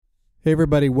Hey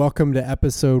everybody, welcome to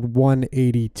episode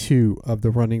 182 of the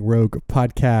Running Rogue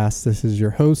podcast. This is your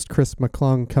host, Chris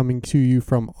McClung, coming to you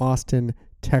from Austin,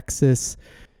 Texas.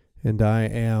 And I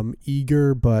am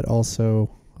eager, but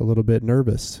also a little bit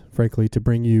nervous, frankly, to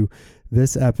bring you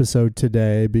this episode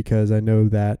today because I know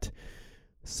that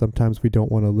sometimes we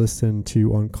don't want to listen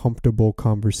to uncomfortable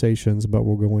conversations, but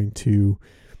we're going to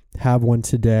have one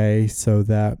today so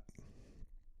that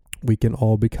we can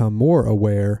all become more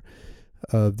aware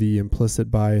of the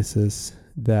implicit biases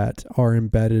that are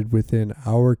embedded within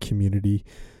our community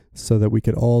so that we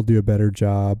could all do a better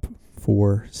job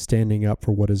for standing up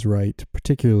for what is right,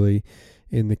 particularly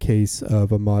in the case of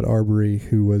Ahmaud Arbery,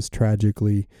 who was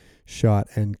tragically shot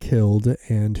and killed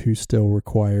and who still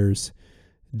requires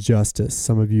justice.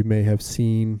 Some of you may have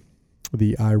seen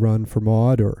the I Run for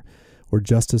Ahmaud or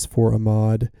Justice for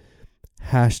Ahmaud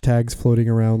hashtags floating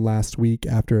around last week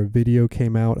after a video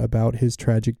came out about his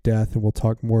tragic death, and we'll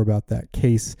talk more about that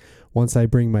case once I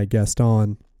bring my guest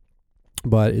on.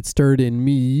 But it stirred in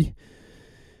me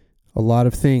a lot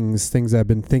of things I've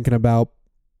been thinking about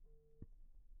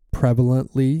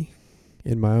prevalently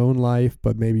in my own life,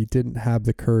 but maybe didn't have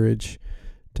the courage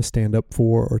to stand up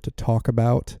for or to talk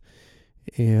about.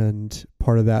 And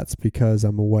part of that's because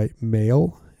I'm a white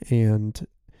male, and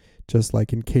just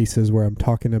like in cases where I'm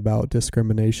talking about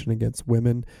discrimination against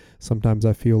women, sometimes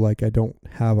I feel like I don't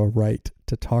have a right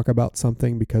to talk about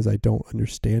something because I don't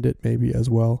understand it maybe as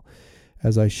well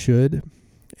as I should.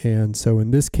 And so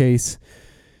in this case,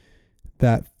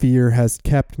 that fear has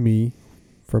kept me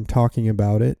from talking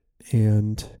about it.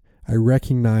 And I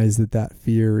recognize that that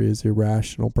fear is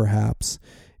irrational perhaps,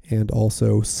 and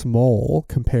also small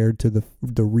compared to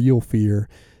the real fear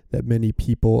that many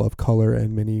people of color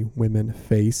and many women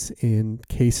face in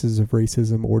cases of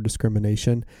racism or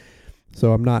discrimination.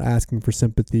 So I'm not asking for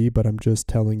sympathy, but I'm just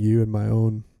telling you in my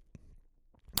own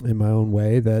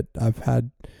way that I've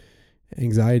had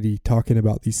anxiety talking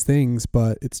about these things,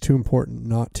 but it's too important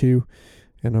not to.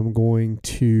 And I'm going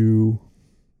to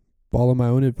follow my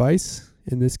own advice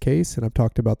in this case. And I've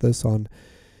talked about this on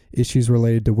issues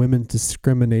related to women's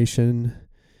discrimination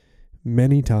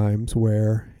many times,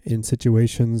 where in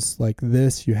situations like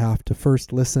this, you have to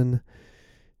first listen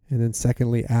and then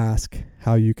secondly ask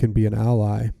how you can be an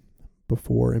ally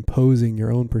before imposing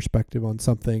your own perspective on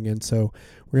something. And so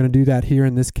we're going to do that here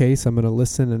in this case. I'm going to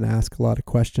listen and ask a lot of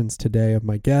questions today of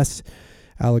my guest.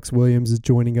 Alex Williams is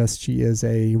joining us. She is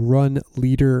a run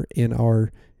leader in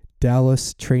our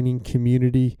Dallas training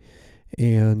community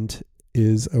and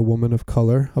is a woman of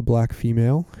color, a black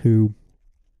female who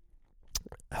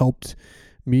helped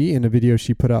me in a video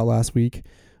she put out last week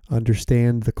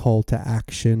understand the call to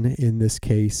action in this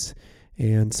case.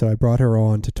 And so I brought her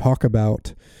on to talk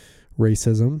about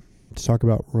racism, to talk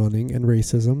about running and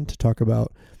racism, to talk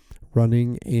about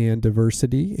running and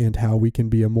diversity and how we can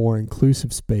be a more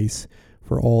inclusive space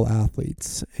for all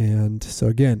athletes. And so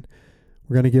again,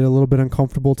 we're going to get a little bit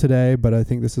uncomfortable today, but I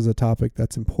think this is a topic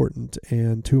that's important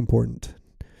and too important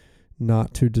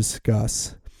not to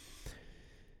discuss.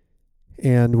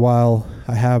 And while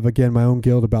I have, again, my own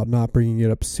guilt about not bringing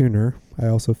it up sooner, I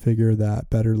also figure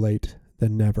that better late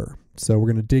than never. So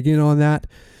we're going to dig in on that.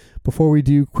 Before we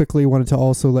do, quickly wanted to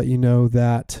also let you know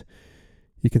that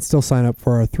you can still sign up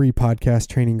for our 3 podcast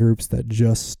training groups that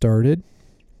just started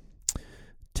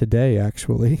today,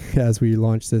 actually, as we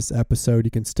launch this episode.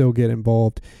 You can still get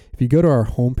involved. If you go to our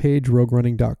homepage,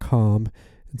 roguerunning.com,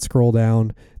 and scroll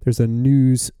down, there's a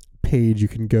news page you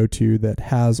can go to that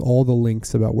has all the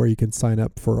links about where you can sign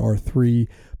up for our 3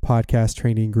 podcast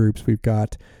training groups. We've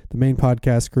got the main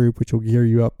podcast group, which will gear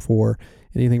you up for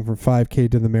anything from 5K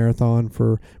to the marathon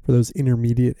for those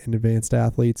intermediate and advanced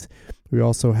athletes. We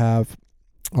also have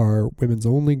our women's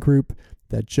only group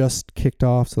that just kicked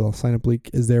off, so the sign up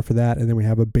link is there for that. And then we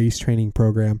have a base training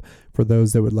program for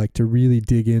those that would like to really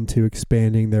dig into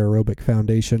expanding their aerobic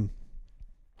foundation.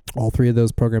 All 3 of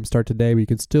those programs start today, but you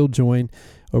can still join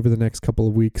over the next couple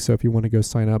of weeks. So if you want to go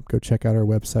sign up, go check out our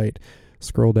website,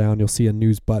 scroll down, you'll see a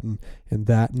news button, and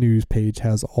that news page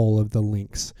has all of the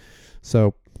links.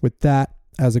 So with that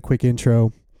as a quick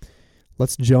intro,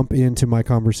 let's jump into my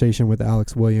conversation with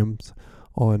Alex Williams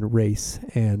on race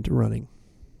and running.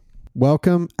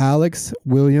 Welcome, Alex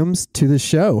Williams, to the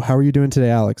show. How are you doing today,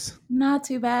 Alex? Not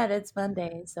too bad. It's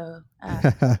Monday, so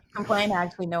complain. I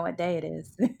actually know what day it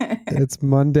is. It's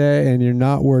Monday, and you're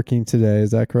not working today.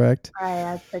 Is that correct?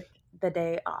 I took the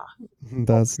day off.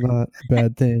 That's not a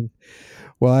bad thing.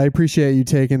 Well, I appreciate you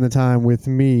taking the time with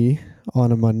me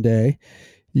on a Monday.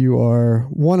 You are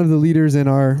one of the leaders in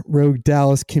our Rogue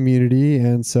Dallas community,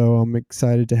 and so I'm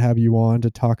excited to have you on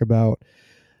to talk about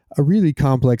a really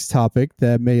complex topic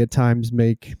that may at times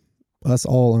make us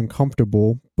all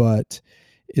uncomfortable, but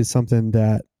is something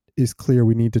that is clear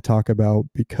we need to talk about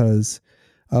because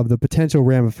of the potential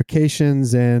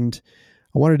ramifications. And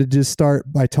I wanted to just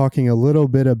start by talking a little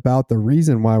bit about the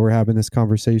reason why we're having this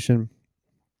conversation,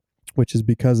 which is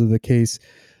because of the case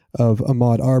of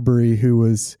Ahmaud Arbery, who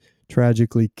was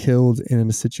tragically killed in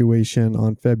a situation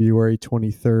on February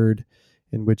 23rd,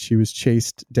 in which he was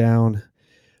chased down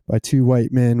by two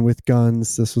white men with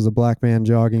guns. This was a black man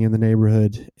jogging in the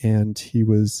neighborhood, and he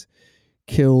was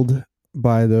killed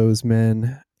by those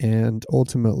men. And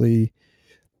ultimately,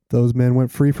 those men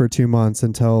went free for 2 months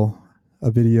until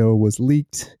a video was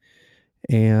leaked.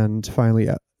 And finally,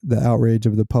 the outrage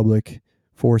of the public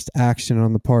forced action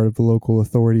on the part of the local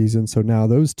authorities. And so now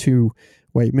those two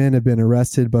white men have been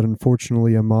arrested, but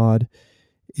unfortunately, Ahmaud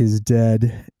is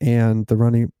dead. And the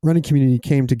running community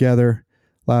came together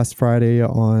last Friday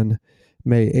on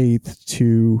May 8th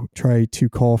to try to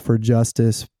call for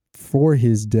justice for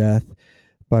his death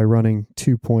by running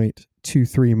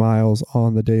 2.23 miles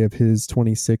on the day of his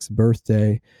 26th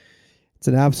birthday. It's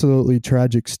an absolutely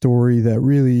tragic story that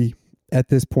really, at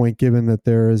this point, given that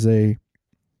there is a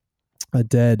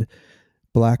dead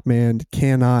black man,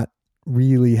 cannot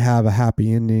really have a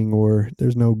happy ending, or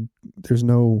there's no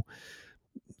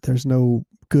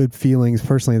good feelings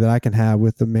personally that I can have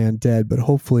with the man dead. But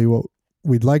hopefully what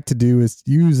we'd like to do is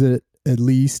use it at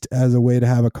least as a way to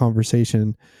have a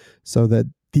conversation so that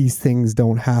these things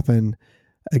don't happen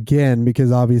again,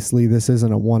 because obviously this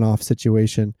isn't a one-off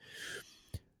situation.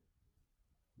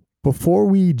 Before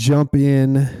we jump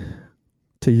in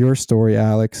to your story,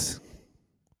 Alex,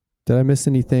 did I miss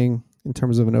anything in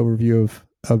terms of an overview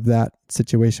of that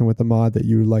situation with Ahmaud that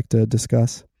you would like to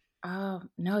discuss? Oh,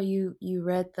 no, you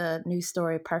read the news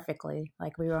story perfectly,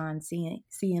 like we were on CNN.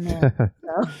 So.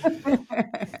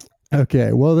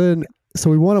 Okay, well then,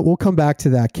 so we'll come back to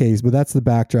that case, but that's the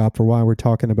backdrop for why we're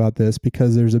talking about this,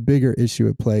 because there's a bigger issue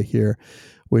at play here,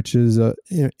 which is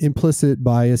implicit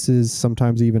biases,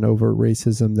 sometimes even overt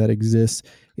racism that exists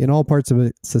in all parts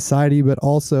of society, but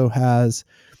also has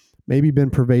maybe been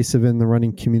pervasive in the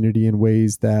running community in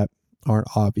ways that aren't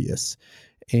obvious.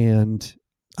 And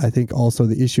I think also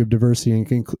the issue of diversity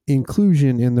and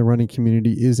inclusion in the running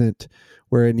community isn't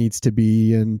where it needs to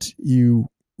be. And you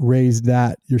raised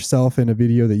that yourself in a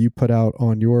video that you put out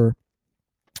on your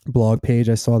blog page.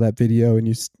 I saw that video, and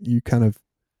you kind of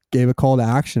gave a call to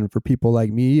action for people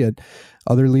like me and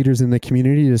other leaders in the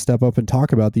community to step up and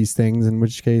talk about these things, in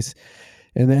which case,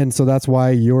 and so that's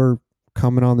why you're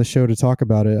coming on the show to talk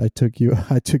about it. I took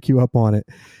you up on it.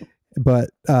 But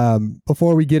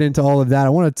before we get into all of that, I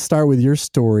want to start with your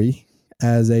story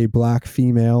as a black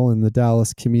female in the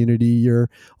Dallas community. You're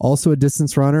also a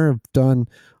distance runner, have done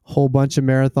a whole bunch of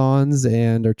marathons,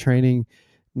 and are training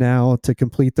now to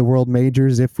complete the world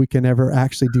majors if we can ever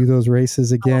actually do those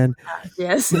races again. Oh,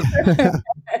 yes.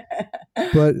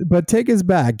 But take us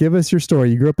back. Give us your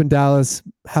story. You grew up in Dallas.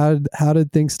 How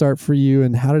did things start for you,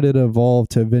 and how did it evolve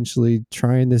to eventually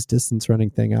trying this distance running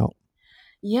thing out?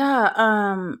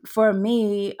 Yeah, for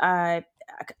me, I've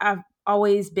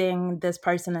always been this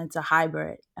person that's a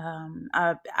hybrid.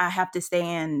 I have to stay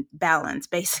in balance,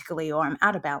 basically, or I'm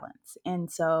out of balance.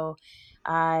 And so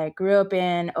I grew up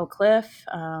in Oak Cliff,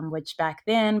 which back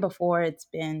then, before it's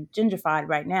been gentrified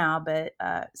right now, but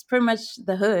it's pretty much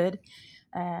the hood.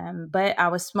 But I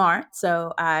was smart,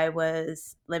 so I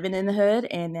was living in the hood,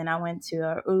 and then I went to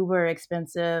a uber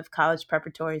expensive college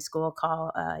preparatory school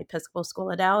called Episcopal School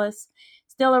of Dallas.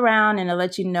 Still around, and to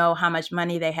let you know how much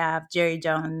money they have, Jerry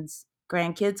Jones'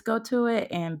 grandkids go to it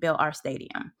and built our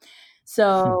stadium.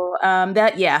 So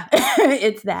that, yeah,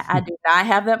 it's that. I do not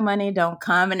have that money. Don't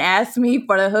come and ask me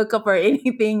for the hookup or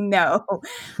anything. No.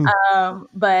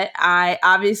 But I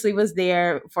obviously was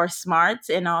there for smarts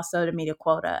and also to meet a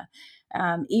quota.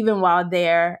 Even while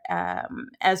there,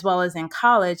 as well as in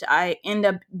college, I end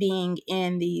up being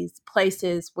in these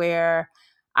places where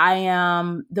I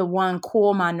am the one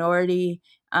cool minority,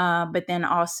 but then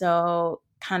also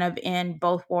kind of in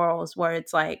both worlds where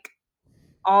it's like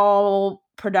all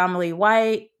predominantly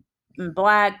white and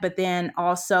black, but then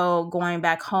also going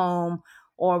back home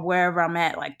or wherever I'm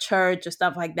at, like church or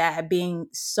stuff like that, being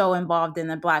so involved in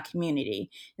the black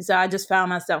community. And so I just found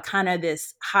myself kind of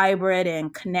this hybrid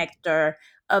and connector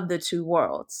of the two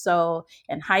worlds. So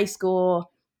in high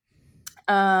school,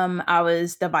 I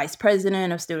was the vice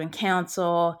president of student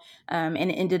council, and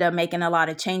ended up making a lot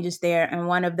of changes there. And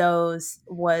one of those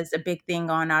was a big thing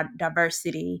on our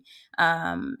diversity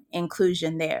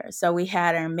inclusion there. So we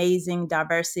had an amazing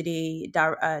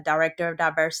director of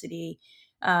diversity.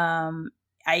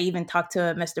 I even talked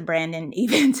to Mr. Brandon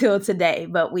even till today,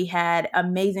 but we had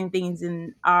amazing things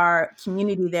in our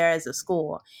community there as a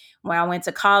school. When I went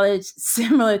to college,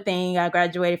 similar thing. I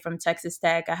graduated from Texas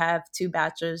Tech. I have 2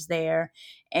 bachelors there,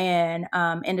 and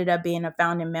ended up being a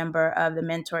founding member of the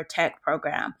Mentor Tech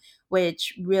program,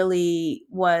 which really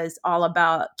was all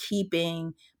about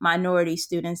keeping minority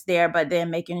students there, but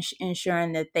then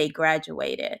ensuring that they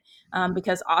graduated.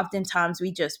 Because oftentimes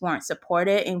we just weren't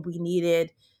supported, and we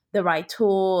needed the right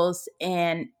tools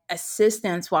and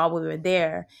assistance while we were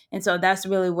there. And so that's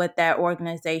really what that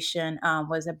organization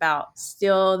was about.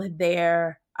 Still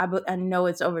there. I know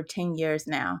it's over 10 years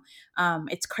now.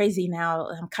 It's crazy now.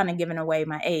 I'm kind of giving away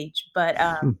my age, but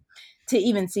to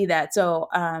even see that. So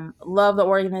love the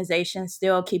organization,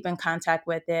 still keep in contact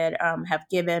with it, have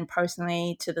given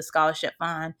personally to the scholarship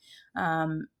fund,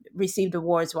 received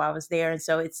awards while I was there. And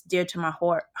so it's dear to my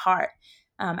heart.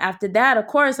 After that, of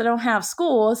course, I don't have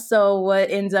school. So what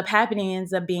ends up happening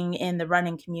ends up being in the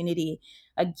running community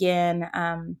again.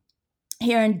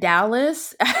 Here in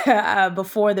Dallas,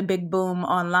 before the big boom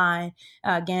online,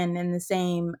 again, in the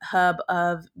same hub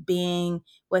of being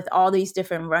with all these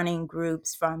different running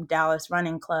groups from Dallas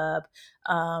Running Club.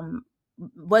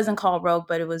 Wasn't called Rogue,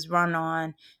 but it was Run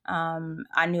On.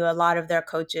 I knew a lot of their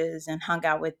coaches and hung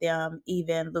out with them,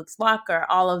 even Luke's Locker,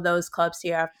 all of those clubs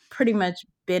here. I've pretty much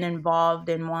been involved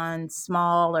in one,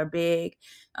 small or big,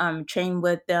 trained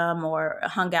with them or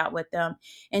hung out with them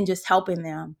and just helping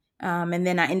them. And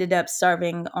then I ended up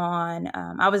serving on,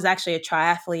 I was actually a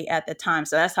triathlete at the time.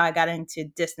 So that's how I got into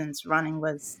distance running.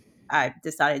 Was I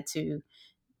decided to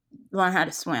learn how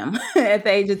to swim at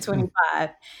the age of 25.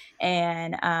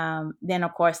 And then,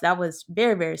 of course, that was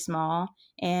very, very small,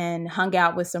 and hung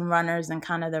out with some runners, and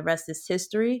kind of the rest is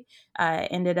history. I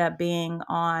ended up being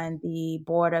on the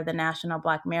board of the National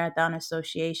Black Marathon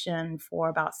Association for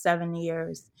about 7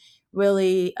 years.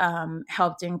 Really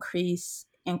helped increase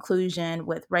inclusion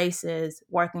with races,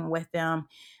 working with them,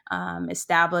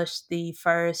 established the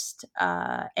first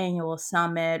annual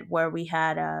summit where we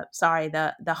had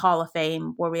the Hall of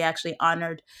Fame, where we actually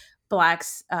honored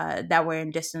Blacks that were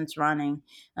in distance running.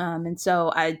 And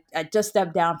so I just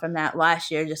stepped down from that last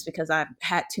year just because I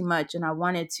had too much and I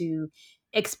wanted to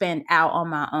expand out on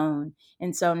my own.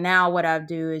 And so now what I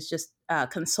do is just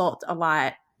consult a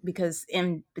lot, because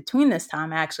in between this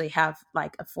time I actually have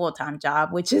like a full-time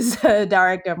job, which is a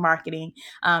director of marketing.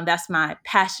 That's my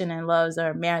passion and loves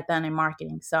are marathon and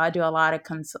marketing. So I do a lot of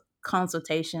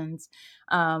consultations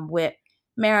with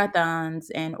marathons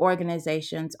and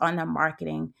organizations on their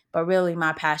marketing. But really,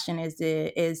 my passion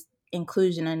is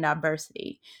inclusion and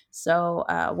diversity. So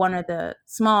one of the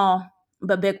small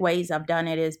but big ways I've done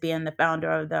it is being the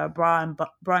founder of the Bra and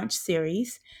Brunch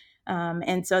series.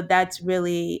 And so that's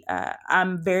really,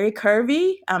 I'm very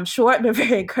curvy. I'm short, but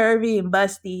very curvy and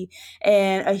busty.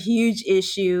 And a huge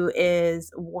issue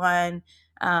is one,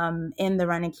 in the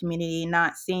running community,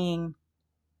 not seeing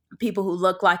people who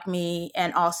look like me.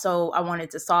 And also I wanted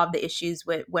to solve the issues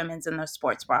with women's in the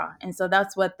sports bra. And so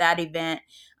that's what that event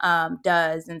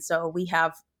does. And so we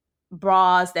have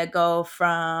bras that go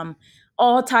from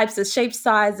all types of shape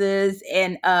sizes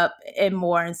and up and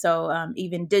more. And so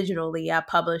even digitally, I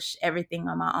publish everything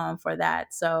on my own for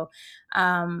that. So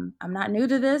I'm not new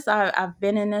to this. I've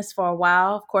been in this for a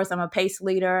while. Of course, I'm a pace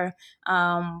leader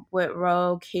with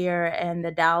Rogue here in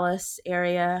the Dallas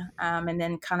area, and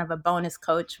then kind of a bonus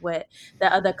coach with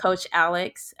the other coach,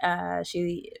 Alex.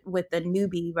 She with the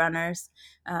newbie runners.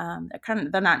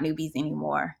 They're not newbies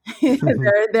anymore.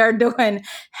 they're doing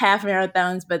half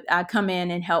marathons, but I come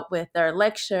in and help with their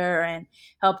lecture and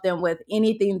help them with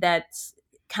anything that's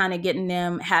kind of getting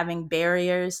them having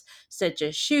barriers such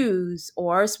as shoes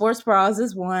or sports bras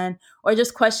is one, or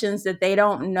just questions that they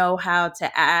don't know how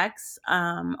to ask,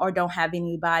 or don't have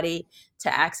anybody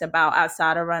to ask about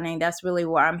outside of running. That's really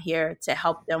where I'm here to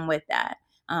help them with that,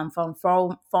 from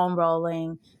foam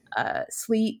rolling,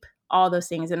 sleep, all those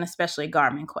things, and especially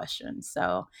Garmin questions.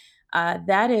 So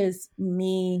that is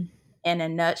me in a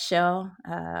nutshell,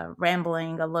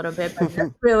 rambling a little bit, but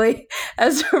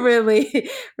that's really,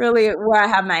 really where I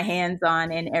have my hands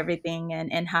on and everything,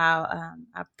 and how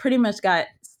I pretty much got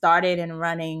started in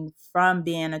running from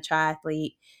being a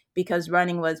triathlete, because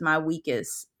running was my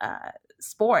weakest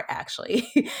sport, actually.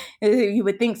 You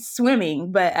would think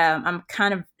swimming, but I'm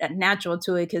kind of natural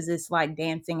to it because it's like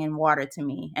dancing in water to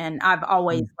me. And I've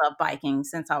always loved biking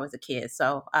since I was a kid.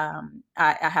 So I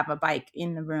have a bike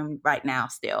in the room right now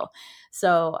still.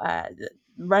 So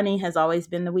running has always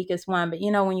been the weakest one. But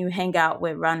when you hang out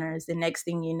with runners, the next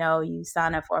thing you know, you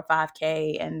sign up for a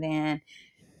 5K, and then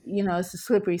it's a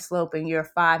slippery slope and you're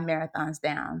 5 marathons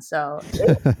down. So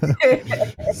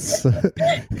So, Just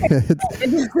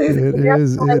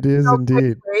like it is so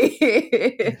indeed.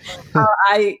 quickly.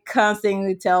 I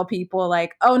constantly tell people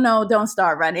like, "Oh no, don't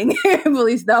start running.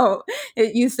 Please don't."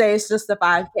 You say it's just a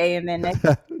 5K, and then next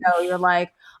thing you know, you're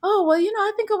like, "Oh well,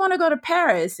 I think I want to go to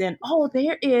Paris," and oh,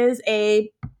 there is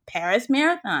a Paris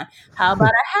marathon. How about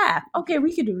a half? Okay,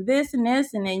 we could do this and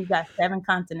this, and then you got 7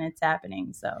 continents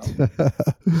happening. So you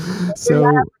laugh, So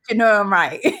but you know I'm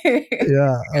right.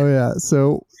 yeah, oh yeah.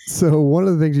 So one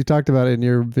of the things you talked about in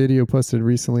your video posted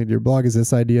recently to your blog is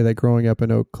this idea that growing up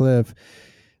in Oak Cliff,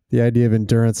 the idea of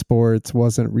endurance sports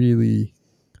wasn't really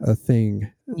a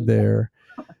thing Yeah. there.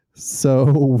 So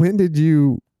when did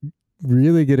you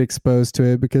really get exposed to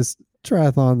it? Because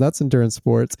triathlon, that's endurance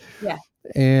sports. Yeah.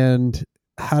 And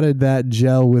how did that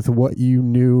gel with what you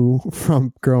knew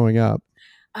from growing up?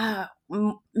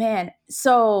 Man,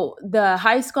 so the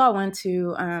high school I went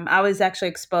to, I was actually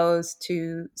exposed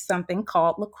to something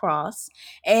called lacrosse,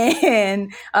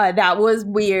 and that was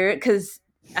weird because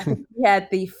I think we had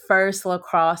the first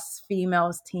lacrosse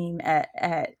females team at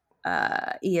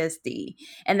ESD,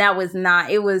 and that was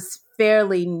not. It was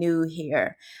fairly new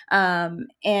here,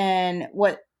 and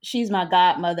what. She's my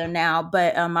godmother now,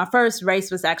 but my first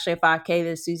race was actually a 5K.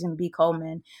 This Susan B.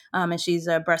 Coleman, and she's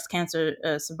a breast cancer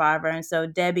survivor. And so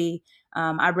Debbie,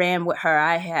 I ran with her.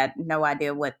 I had no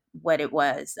idea what it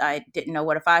was. I didn't know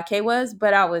what a 5K was,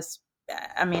 but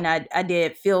I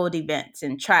did field events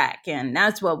and track, and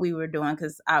that's what we were doing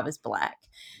because I was Black.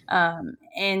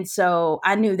 And so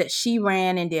I knew that she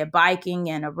ran and did biking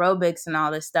and aerobics and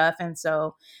all this stuff. And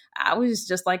so I was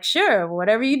just like, sure,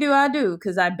 whatever you do, I do.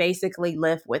 Because I basically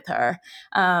lived with her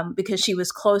because she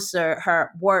was closer.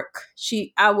 Her work,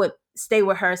 I would stay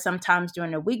with her sometimes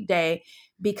during the weekday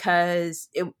because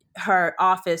her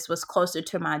office was closer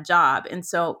to my job. And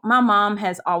so my mom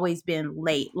has always been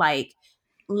late, like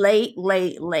late,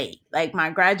 late, late. Like my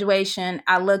graduation,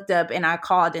 I looked up and I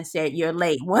called and said, "You're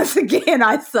late." Once again,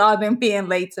 I saw them being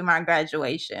late to my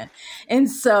graduation. And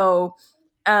so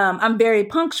I'm very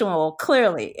punctual,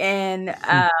 clearly. And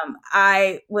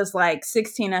I was like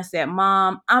 16. I said,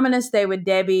 "Mom, I'm going to stay with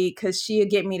Debbie because she'll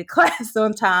get me to class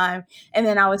on time." And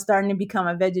then I was starting to become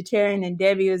a vegetarian, and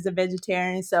Debbie was a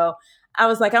vegetarian. So I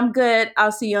was like, "I'm good.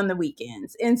 I'll see you on the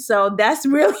weekends." And so that's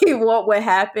really what would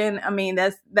happen. I mean,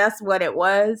 that's what it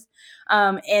was.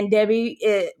 And Debbie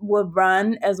would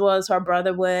run as well as her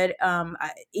brother would.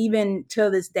 Even till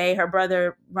this day, her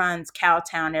brother runs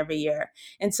Cowtown every year.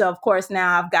 And so, of course,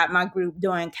 now I've got my group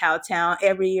doing Cowtown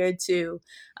every year too,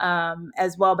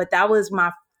 as well. But that was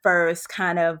my first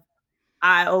kind of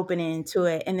eye opening to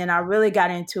it. And then I really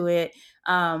got into it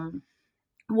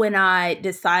when I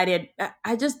decided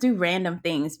I just do random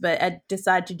things, but I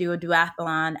decided to do a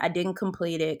duathlon. I didn't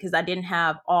complete it because I didn't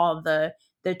have all the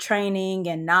training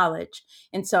and knowledge.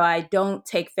 And so I don't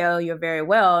take failure very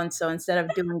well. And so instead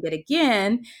of doing it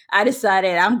again, I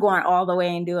decided I'm going all the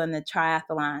way and doing the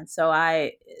triathlon. So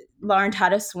I learned how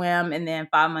to swim. And then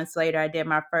 5 months later, I did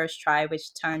my first try,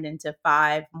 which turned into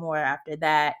 5 more after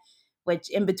that, which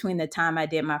in between the time I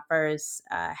did my first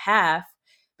half,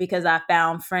 because I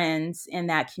found friends in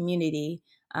that community.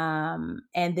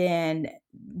 And then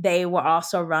they were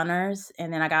also runners.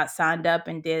 And then I got signed up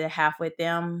and did a half with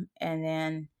them. And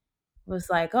then was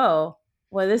like, oh,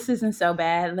 well, this isn't so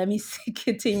bad. Let me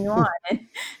continue on. And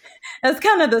that's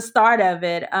kind of the start of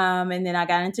it. And then I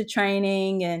got into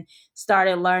training and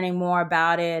started learning more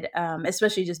about it,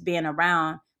 especially just being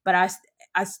around. But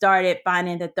I started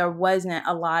finding that there wasn't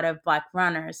a lot of Black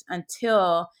runners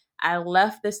until I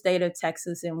left the state of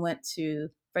Texas and went to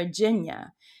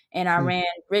Virginia, and I ran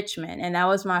Richmond. And that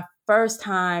was my first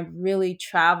time really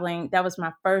traveling. That was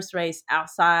my first race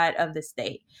outside of the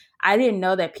state. I didn't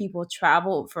know that people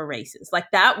traveled for races.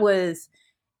 Like that was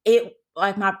it.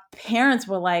 Like my parents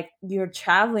were like, "You're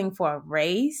traveling for a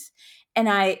race?" And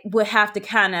I would have to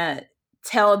kind of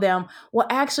tell them, "Well,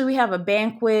 actually we have a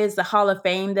band quiz, the Hall of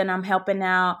Fame that I'm helping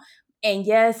out. And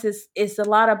yes, it's a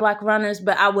lot of Black runners,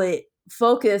 but I would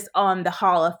focus on the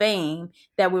Hall of Fame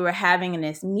that we were having in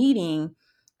this meeting,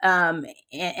 and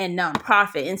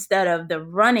nonprofit instead of the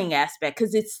running aspect,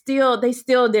 because they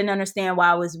still didn't understand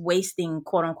why I was wasting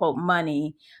quote unquote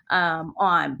money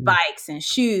on bikes and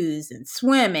shoes and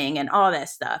swimming and all that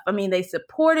stuff. I mean, they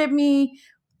supported me,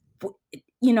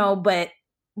 but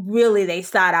really they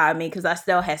side eyed me because I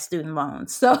still had student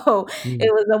loans. So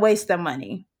it was a waste of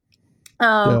money.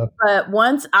 Yeah. But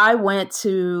once I went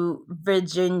to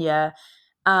Virginia,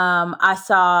 I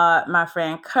saw my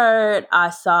friend Kurt. I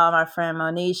saw my friend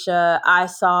Monisha.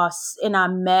 And I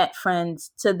met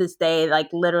friends to this day, like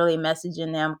literally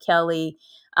messaging them, Kelly.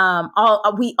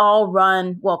 We all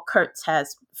run. Well, Kurt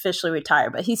has officially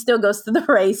retired, but he still goes to the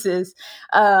races.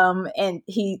 And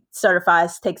he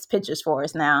certifies, takes pictures for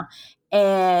us now.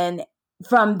 And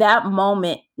from that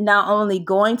moment, not only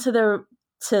going to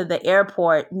the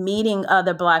airport, meeting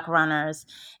other Black runners,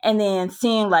 and then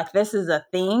seeing like this is a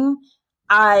thing.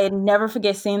 I never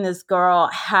forget seeing this girl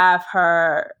have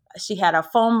she had a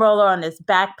foam roller on this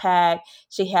backpack.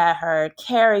 She had her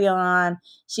carry on.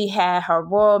 She had her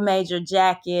Royal Major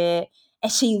jacket,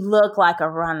 and she looked like a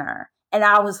runner. And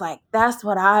I was like, that's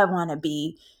what I want to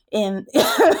be in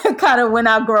kind of when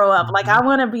I grow up. Like, I Mhm.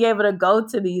 want to be able to go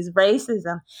to these races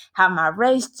and have my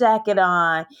race jacket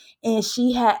on. And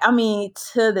she had, I mean,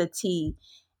 to the T.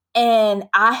 And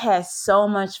I had so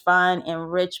much fun in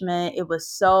Richmond. It was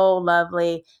so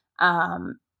lovely.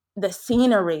 Um, the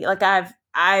scenery, like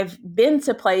I've been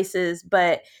to places,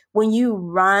 but when you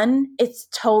run, it's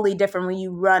totally different when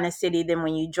you run a city than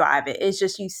when you drive it. It's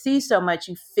just you see so much,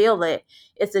 you feel it.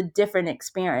 It's a different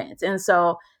experience. And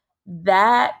so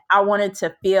that I wanted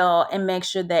to feel and make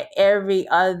sure that every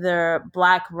other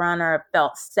Black runner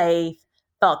felt safe,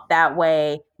 felt that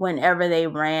way whenever they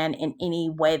ran in any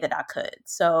way that I could.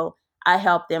 So I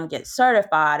helped them get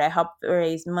certified. I helped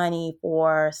raise money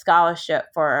for scholarship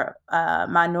for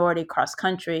minority cross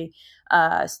country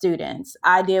students.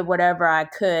 I did whatever I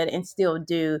could and still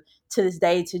do to this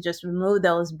day to just remove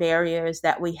those barriers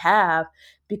that we have,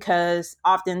 because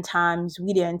oftentimes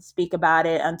we didn't speak about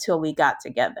it until we got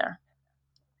together.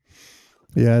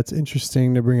 Yeah, it's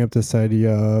interesting to bring up this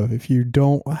idea of if you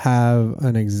don't have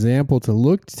an example to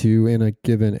look to in a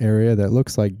given area that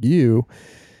looks like you,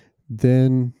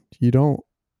 then you don't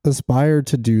aspire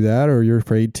to do that, or you're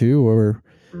afraid to, or,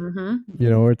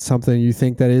 Mm-hmm. it's something you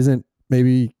think that isn't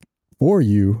maybe for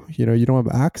you. You don't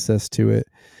have access to it,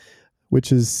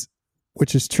 which is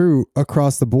true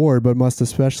across the board, but must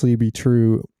especially be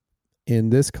true in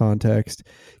this context.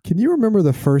 Can you remember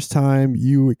the first time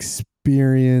you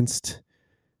experienced,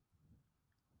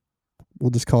 we'll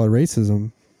just call it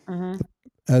racism, Mm-hmm.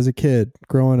 as a kid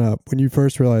growing up, when you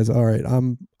first realized, all right,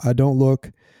 I don't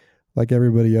look like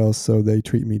everybody else, so they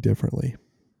treat me differently?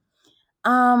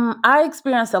 I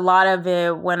experienced a lot of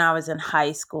it when I was in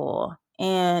high school,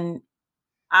 and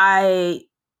I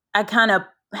I kind of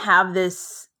have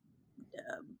this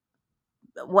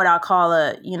what I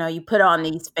call you put on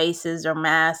these faces or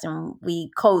masks, and we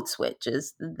code switch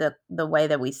is the way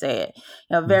that we say it.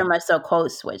 Very much so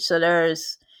code switch. So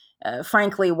there's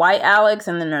frankly white Alex,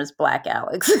 and then there's black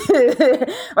Alex.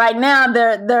 Right now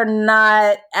they're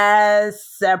not as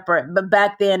separate, but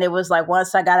back then it was like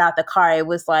once I got out the car, it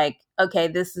was like, okay,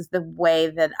 this is the way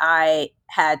that I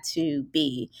had to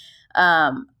be.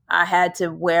 I had to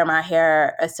wear my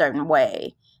hair a certain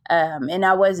way, and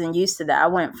I wasn't used to that. I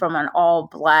went from an all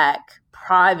black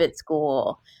private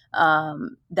school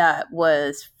that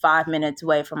was 5 minutes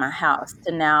away from my house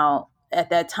to now, at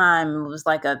that time, it was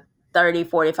like a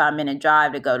 30-45 minute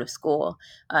drive to go to school,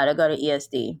 to go to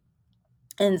ESD.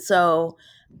 And so,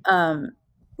 um,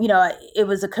 it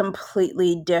was a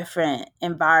completely different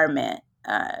environment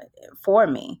for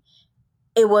me.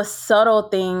 It was subtle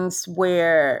things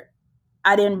where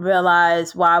I didn't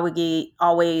realize why I would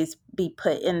always be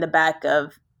put in the back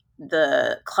of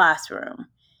the classroom.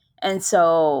 And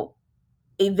so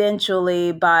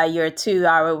eventually by year two,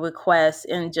 I would request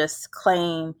and just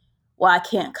claim, well, I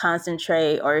can't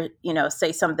concentrate, or,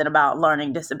 say something about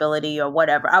learning disability or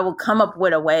whatever. I would come up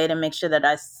with a way to make sure that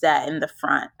I sat in the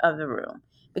front of the room,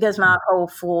 because my whole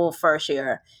full first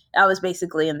year, I was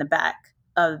basically in the back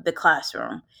of the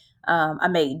classroom. I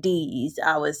made D's.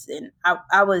 I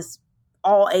was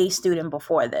all A student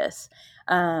before this.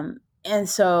 And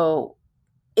so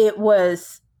it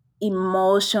was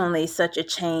emotionally such a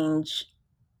change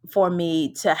for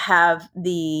me to have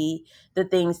the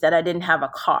things that I didn't have a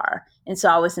car, and so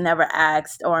I was never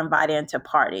asked or invited into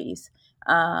parties.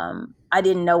 I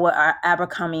didn't know what our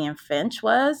Abercrombie and Finch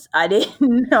was. I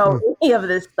didn't know Hmm. any of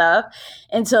this stuff,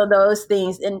 and so those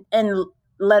things, and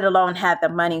let alone had the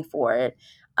money for it.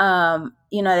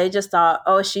 They just thought,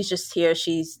 oh, she's just here,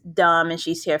 she's dumb, and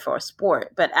she's here for a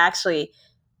sport. But actually,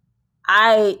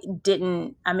 I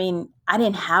didn't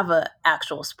have a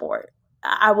actual sport.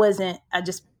 I wasn't, I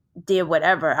just did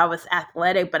whatever. I was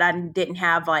athletic, but I didn't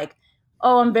have like,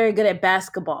 oh, I'm very good at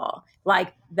basketball.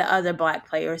 Like the other black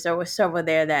players, there were several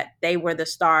there that they were the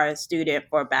star student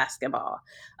for basketball,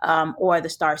 or the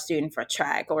star student for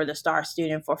track, or the star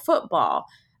student for football.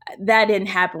 that didn't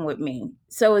happen with me.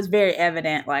 So it's very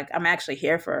evident, like, I'm actually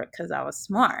here for it because I was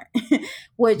smart,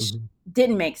 which Mhm.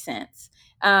 didn't make sense.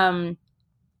 Um,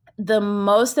 the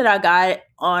most that I got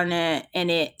on it, and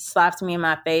it slapped me in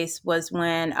my face, was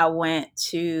when I went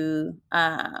to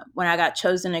when I got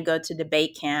chosen to go to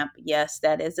debate camp. Yes,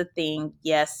 that is a thing.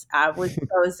 Yes, I was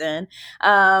chosen,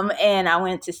 and I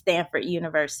went to Stanford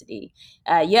University.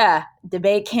 Yeah,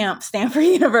 debate camp, Stanford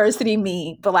University,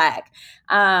 me, Black,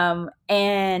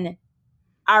 and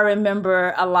I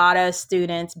remember a lot of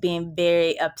students being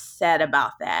very upset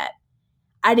about that.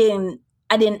 I didn't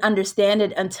I didn't understand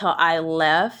it until I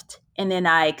left, and then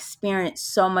I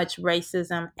experienced so much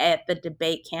racism at the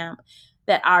debate camp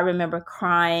that I remember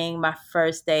crying my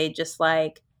first day, just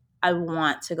like, I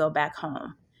want to go back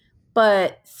home.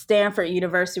 But Stanford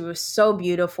University was so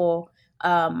beautiful.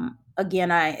 Again,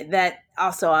 I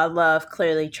love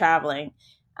clearly traveling,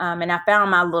 and I found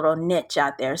my little niche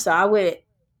out there. So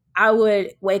I would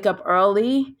wake up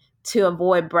early to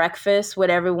avoid breakfast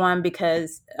with everyone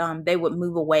because they would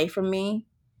move away from me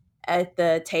at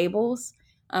the tables.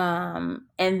 And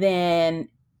then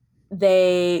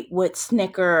they would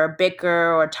snicker or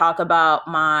bicker or talk about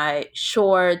my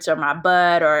shorts or my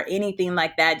butt or anything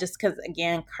like that, just because,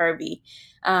 again, curvy.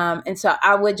 And so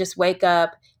I would just wake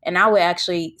up and I would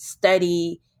actually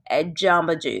study at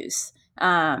Jamba Juice.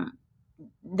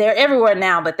 They're everywhere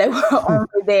now, but they were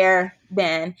only there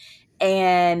then.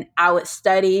 And I would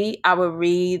study, I would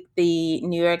read the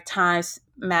New York Times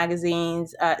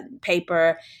magazines,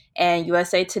 paper, and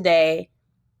USA Today.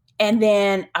 And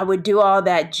then I would do all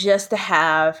that just to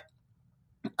have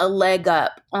a leg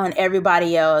up on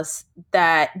everybody else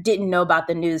that didn't know about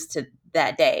the news to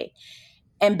that day.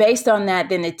 And based on that,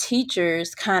 then the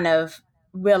teachers kind of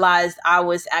realized I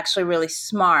was actually really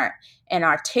smart and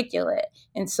articulate.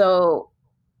 And so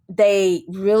they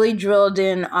really drilled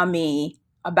in on me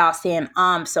about saying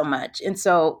so much. And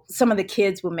so some of the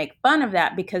kids would make fun of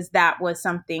that because that was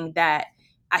something that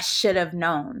I should have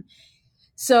known.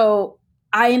 So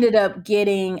I didn't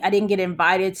get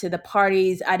invited to the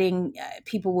parties.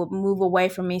 People would move away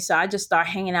from me. So I just started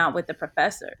hanging out with the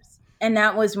professors. And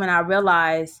that was when I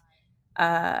realized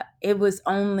it was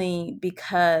only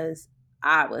because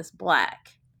I was Black.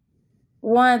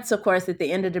 Once, of course, at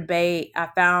the end of the debate, I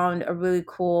found a really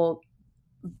cool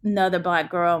another Black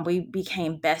girl, and we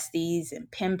became besties and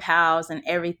pen pals and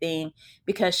everything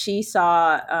because she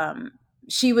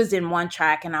was in one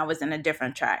track and I was in a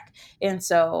different track. And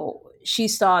so she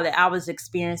saw that I was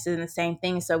experiencing the same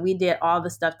thing. So we did all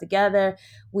the stuff together.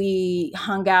 We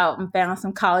hung out and found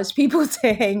some college people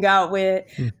to hang out with.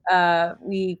 Hmm.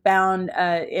 We found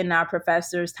in our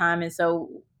professor's time. And so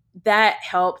that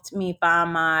helped me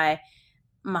find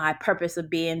my purpose of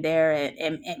being there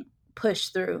and push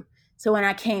through. So when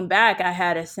I came back, I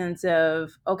had a sense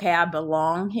of, okay, I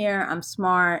belong here. I'm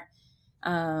smart.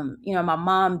 My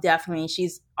mom definitely,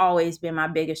 she's always been my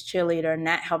biggest cheerleader, and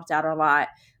that helped out a lot.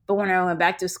 But when I went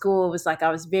back to school, it was like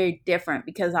I was very different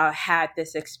because I had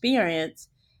this experience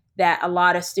that a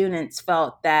lot of students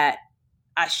felt that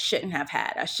I shouldn't have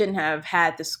had. I shouldn't have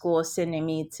had the school sending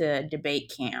me to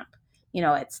debate camp,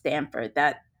 at Stanford.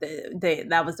 That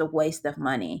was a waste of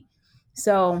money.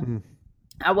 So Hmm.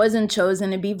 I wasn't chosen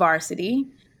to be varsity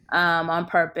on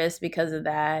purpose because of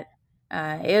that.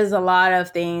 It was a lot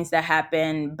of things that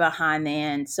happened behind the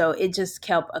end. So it just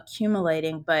kept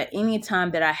accumulating. But anytime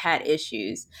that I had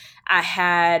issues, I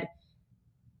had,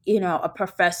 a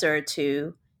professor or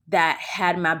two that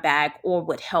had my back or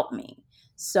would help me.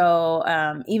 So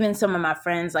even some of my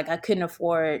friends, like, I couldn't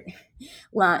afford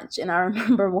lunch. And I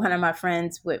remember one of my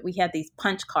friends, we had these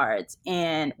punch cards,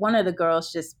 and one of the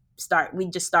girls we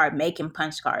just started making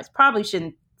punch cards. Probably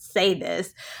shouldn't say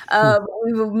this. Hmm.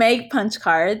 We would make punch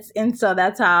cards. And so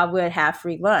that's how I would have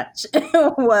free lunch.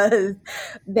 Was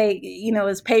it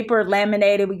was paper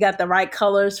laminated. We got the right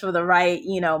colors for the right,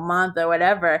 month or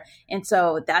whatever. And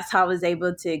so that's how I was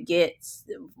able to get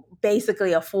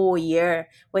basically a full year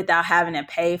without having to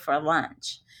pay for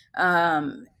lunch.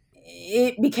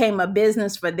 It became a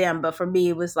business for them, but for me,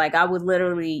 it was like I would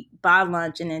literally buy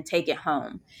lunch and then take it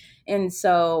home. And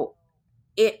so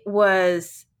it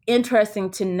was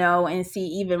interesting to know and see,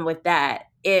 even with that,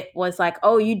 it was like,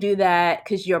 oh, you do that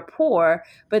because you're poor,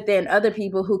 but then other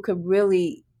people who could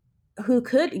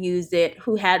use it,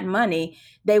 who had money,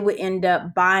 they would end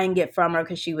up buying it from her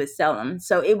because she would sell them.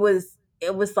 So it was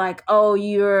like, oh,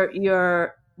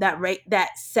 you're that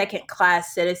second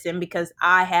class citizen because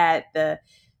I had the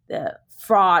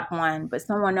fraud one, but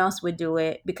someone else would do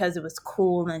it because it was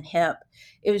cool and hip.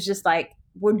 It was just like,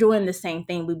 we're doing the same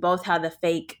thing. We both have the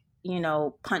fake,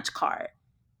 punch card.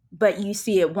 but you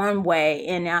see it one way,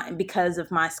 and because of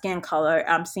my skin color,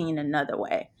 I'm seeing another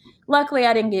way. Luckily,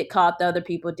 I didn't get caught. The other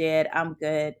people did. I'm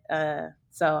good.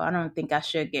 So I don't think I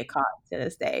should get caught to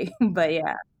this day. But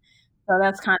yeah, so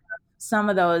that's kind of some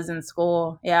of those in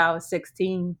school. Yeah, I was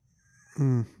 16.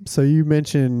 So you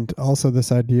mentioned also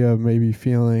this idea of maybe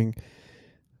feeling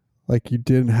like you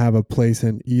didn't have a place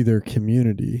in either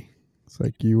community. It's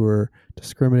like you were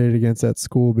discriminated against at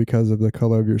school because of the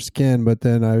color of your skin, but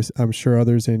then I'm sure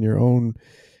others in your own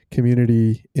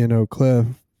community in Oak Cliff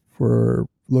were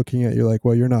looking at you like,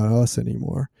 well, you're not us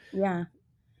anymore. Yeah.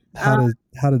 How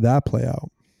did that play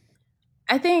out?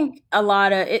 I think a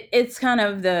lot of it's kind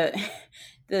of the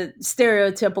the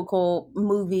stereotypical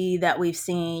movie that we've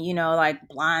seen, like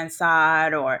Blind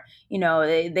Side, or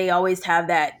they always have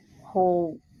that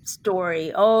whole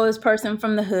story. Oh, this person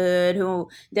from the hood who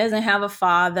doesn't have a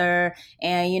father,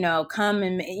 and come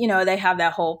and they have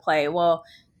that whole play. Well,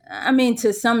 I mean,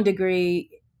 to some degree,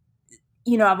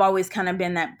 I've always kind of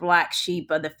been that black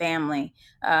sheep of the family.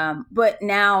 But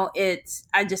now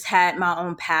I just had my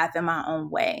own path and my own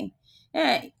way.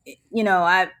 And,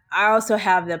 I also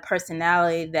have the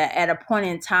personality that at a point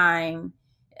in time,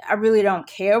 I really don't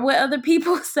care what other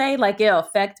people say. Like, it'll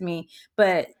affect me,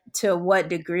 but to what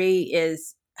degree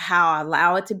is how I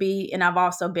allow it to be. And I've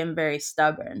also been very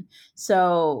stubborn.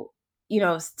 So,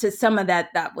 to some of that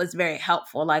was very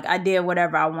helpful. Like, I did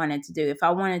whatever I wanted to do. If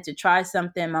I wanted to try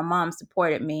something, my mom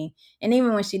supported me. And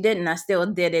even when she didn't, I still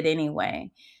did it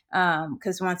anyway.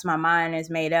 Because once my mind is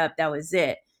made up, that was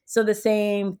it. So the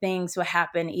same things would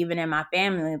happen even in my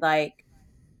family. Like,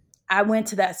 I went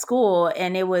to that school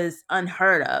and it was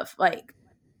unheard of. Like,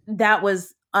 that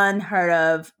was unheard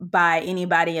of by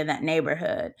anybody in that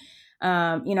neighborhood.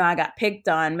 I got picked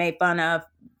on, made fun of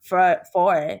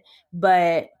for it.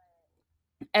 But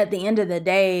at the end of the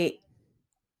day,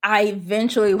 I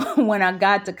eventually, when I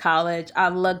got to college, I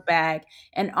look back,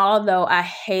 and although I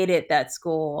hated that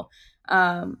school,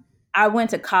 I went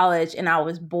to college and I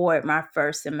was bored my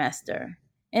first semester.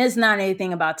 And it's not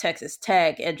anything about Texas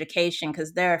Tech education,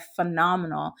 because they're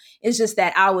phenomenal. It's just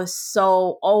that I was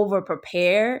so over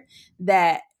prepared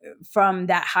that from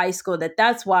that high school,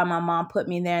 that's why my mom put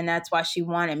me there, and that's why she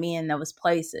wanted me in those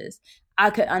places. I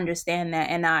could understand that,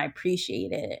 and I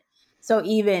appreciated it. So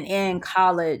even in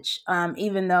college,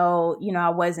 even though I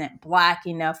wasn't black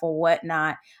enough or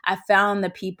whatnot, I found the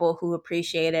people who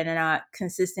appreciated it, and I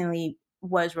consistently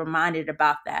was reminded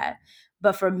about that.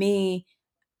 But for me,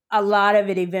 a lot of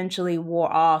it eventually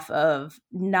wore off of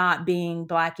not being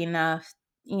black enough,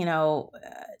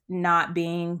 not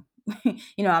being,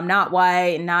 I'm not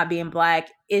white and not being black.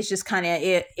 It's just kind of,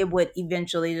 it would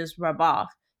eventually just rub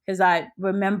off, because I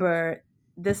remember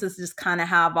this is just kind of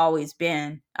how I've always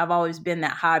been. I've always been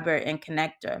that hybrid and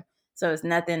connector. So it's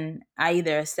nothing I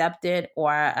either accepted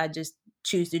or I just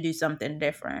choose to do something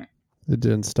different. It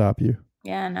didn't stop you.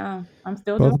 Yeah, no, I'm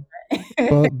still doing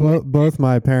Both it. both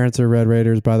my parents are Red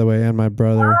Raiders, by the way, and my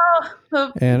brother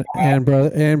Oh, and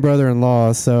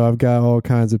brother-in-law. So I've got all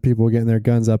kinds of people getting their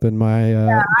guns up in my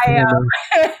I family.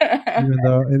 am.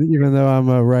 Even though I'm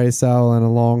a Rice Owl and a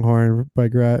Longhorn by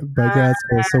grad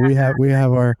school, so we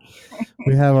have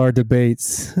our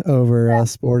debates over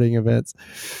sporting events.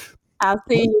 I'll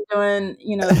see you doing,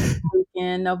 this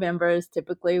weekend. November is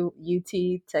typically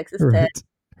UT, Texas Tech.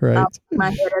 Right, I'll right. put my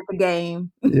head at the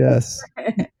game. Yes,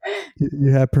 you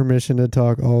have permission to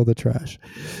talk all the trash.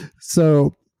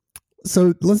 So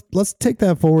let's take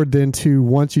that forward then to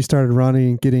once you started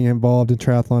running, getting involved in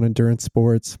triathlon endurance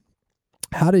sports.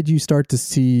 How did you start to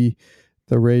see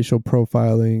the racial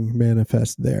profiling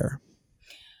manifest there?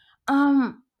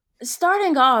 Um,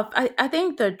 Starting off, I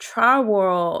think the tri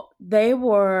world, they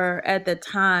were at the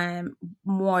time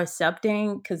more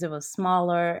accepting because it was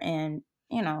smaller, and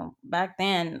back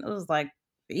then it was like,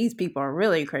 these people are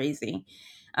really crazy.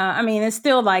 I mean, it's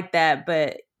still like that,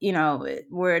 but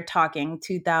we're talking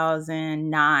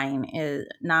 2009 is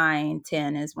 9,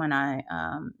 10 is when I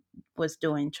was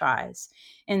doing tries,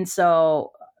 and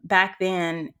so back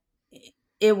then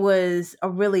it was a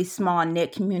really small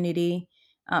knit community,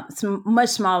 much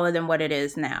smaller than what it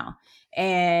is now,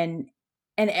 and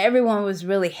everyone was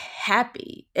really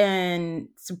happy and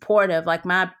supportive. Like,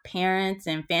 my parents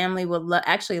and family would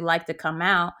actually like to come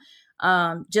out,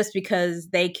 just because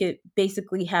they could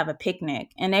basically have a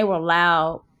picnic, and they were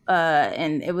loud.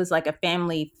 And it was like a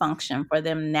family function for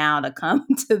them now to come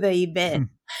to the event.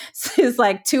 So it's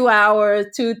like 2 hours,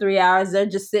 2, 3 hours. They're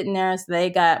just sitting there. So they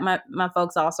got my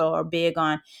folks also are big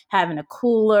on having a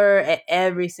cooler at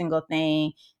every single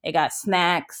thing. They got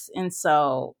snacks, and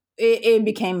so it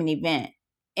became an event.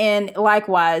 and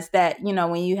likewise, that,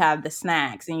 when you have the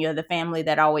snacks and you're the family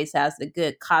that always has the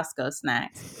good Costco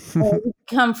snacks, you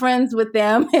become friends with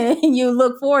them and you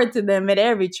look forward to them at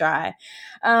every try.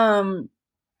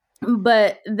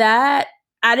 But that,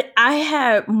 I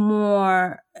had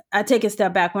more, I take a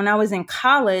step back. When I was in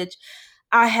college,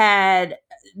 I had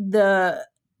the,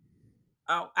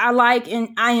 I like and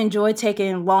I enjoy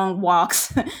taking long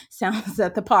walks. Sounds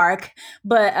at the park,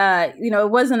 but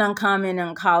it wasn't uncommon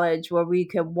in college where we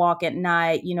could walk at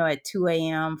night. At 2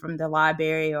 a.m. from the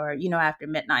library, or after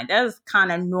midnight. That was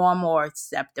kind of normal or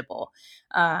acceptable.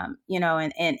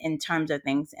 In terms of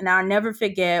things. And I'll never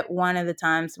forget one of the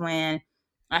times when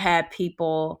I had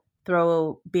people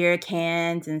throw beer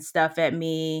cans and stuff at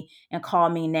me and call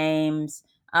me names,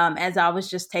 as I was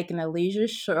just taking a leisure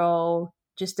stroll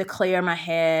just to clear my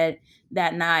head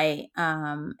that night,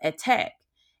 at Tech.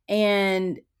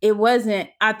 And it wasn't,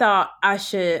 I thought I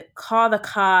should call the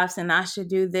cops and I should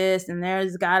do this and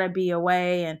there's got to be a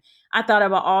way. And I thought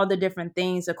about all the different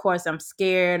things. Of course, I'm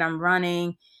scared, I'm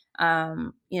running,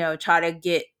 try to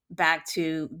get back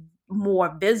to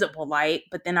more visible light.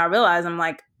 But then I realized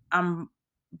I'm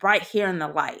right here in the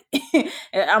light.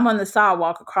 I'm on the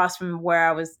sidewalk across from where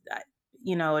I was,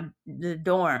 the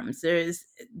dorms. There's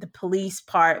the police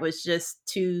part was just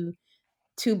two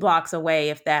blocks away,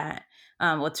 if that,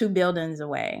 or two buildings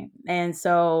away. And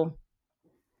so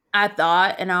I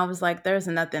thought, and I was like, there's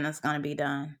nothing that's going to be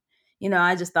done.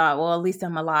 I just thought, well, at least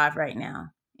I'm alive right now.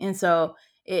 And so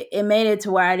it made it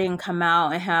to where I didn't come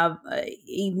out and have an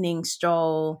evening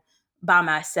stroll by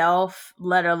myself,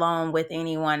 let alone with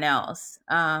anyone else.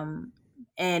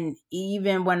 And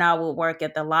even when I would work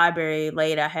at the library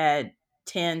late, I had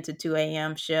 10 to 2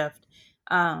 a.m. shift.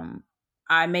 Um,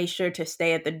 I made sure to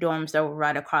stay at the dorms that were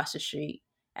right across the street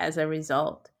as a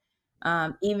result.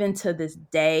 Even to this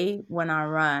day, when I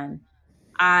run,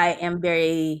 I am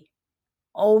very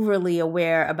overly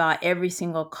aware about every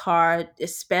single car,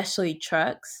 especially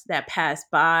trucks that pass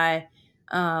by,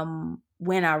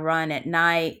 when I run at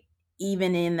night,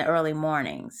 even in the early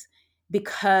mornings,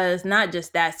 because not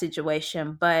just that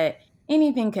situation, but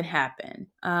anything can happen.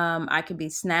 I could be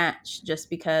snatched just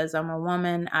because I'm a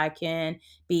woman. I can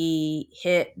be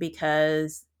hit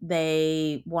because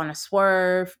they want to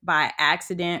swerve by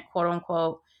accident, quote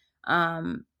unquote,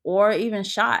 or even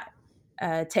shot,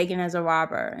 taken as a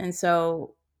robber. And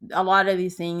so a lot of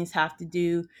these things have to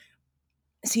do,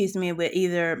 excuse me, with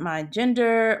either my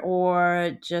gender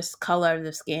or just color of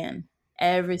the skin.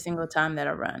 Every single time that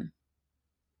I run,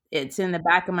 it's in the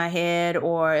back of my head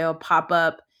or it'll pop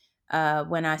up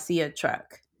when I see a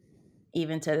truck,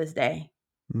 even to this day.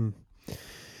 Mm.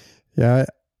 Yeah,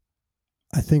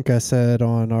 I think I said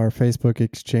on our Facebook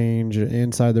exchange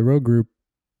inside the road group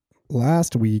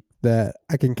last week that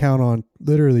I can count on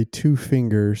literally two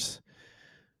fingers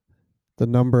the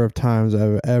number of times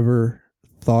I've ever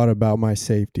thought about my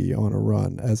safety on a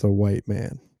run as a white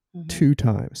man. Mm-hmm. 2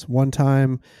 times. One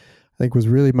time I think was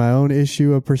really my own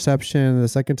issue of perception. The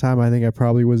second time I think I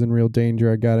probably was in real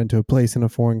danger. I got into a place in a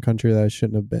foreign country that I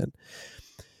shouldn't have been.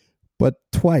 But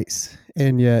twice.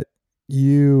 And yet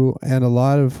you and a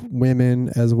lot of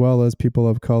women as well as people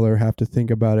of color have to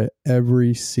think about it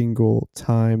every single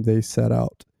time they set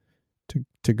out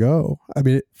to go. I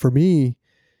mean, for me,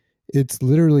 it's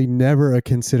literally never a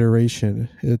consideration.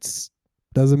 It's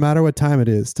doesn't matter what time it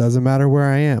is, doesn't matter where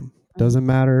I am, doesn't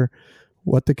matter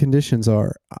what the conditions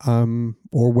are,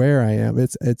 or where I am.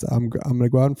 It's I'm going to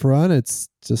go out and run. It's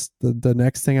just the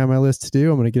next thing on my list to do.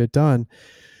 I'm going to get it done.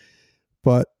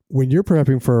 But when you're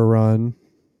prepping for a run,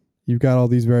 you've got all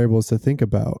these variables to think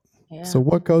about. Yeah. So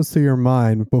what goes through your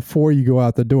mind before you go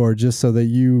out the door, just so that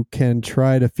you can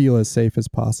try to feel as safe as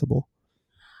possible?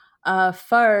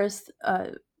 First,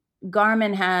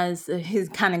 Garmin has his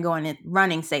kind of going at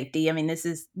running safety. I mean, this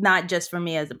is not just for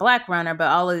me as a Black runner,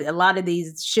 but a lot of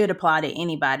these should apply to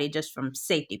anybody just from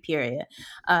safety, period.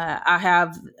 I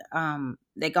have,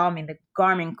 they call me the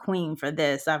Garmin queen for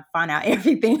this. I find out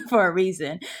everything for a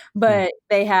reason, but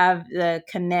they have the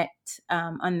Connect,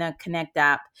 on the Connect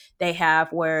app, they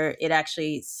have where it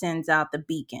actually sends out the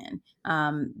beacon,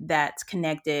 that's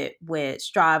connected with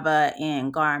Strava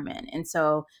and Garmin. And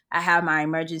so I have my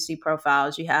emergency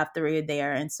profiles. You have 3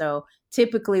 there. And so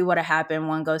typically what happened,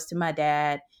 one goes to my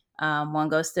dad, one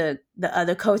goes to the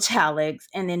other coach, Alex,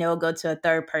 and then it'll go to a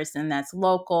third person that's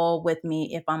local with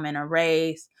me if I'm in a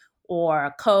race or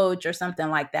a coach or something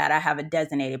like that. I have a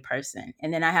designated person.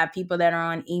 And then I have people that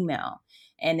are on email.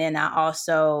 And then I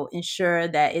also ensure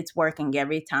that it's working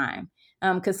every time.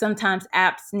 Because sometimes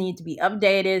apps need to be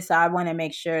updated. So I want to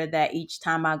make sure that each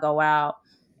time I go out,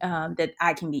 that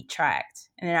I can be tracked.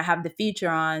 And then I have the feature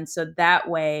on, so that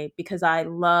way, because I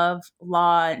love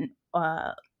Law and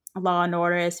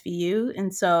Order SVU,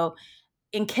 and so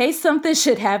in case something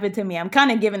should happen to me, I'm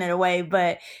kind of giving it away,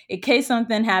 but in case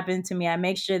something happened to me, I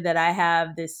make sure that I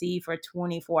have the C for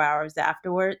 24 hours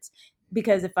afterwards.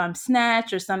 Because if I'm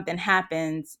snatched or something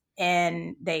happens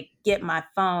and they get my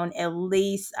phone, at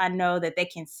least I know that they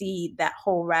can see that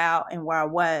whole route and where I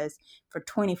was for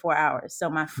 24 hours. So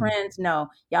my friends know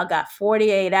y'all got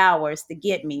 48 hours to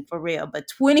get me for real, but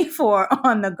 24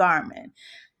 on the Garmin.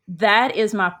 That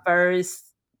is my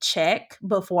first check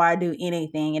before I do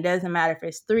anything. It doesn't matter if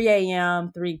it's 3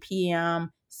 a.m., 3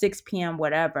 p.m., 6 p.m.,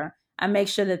 whatever. I make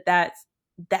sure that that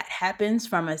happens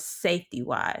from a safety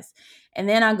wise. And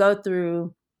then I go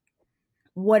through,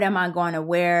 what am I going to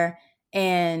wear?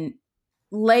 And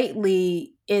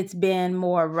lately it's been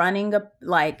more running up,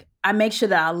 like I make sure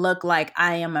that I look like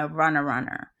I am a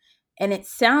runner. And it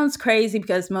sounds crazy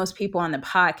because most people on the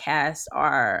podcast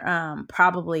are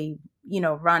probably,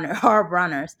 are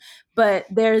runners. But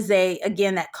there's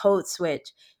again, that code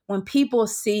switch. When people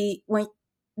see, when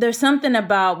there's something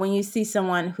about when you see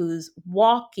someone who's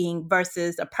walking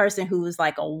versus a person who's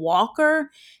like a walker,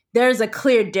 there's a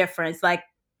clear difference. Like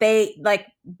they, like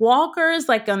walkers,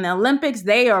 like on the Olympics,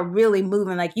 they are really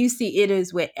moving. Like you see, it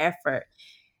is with effort.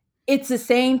 It's the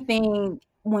same thing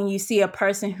when you see a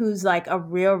person who's like a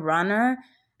real runner.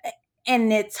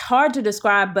 And it's hard to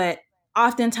describe, but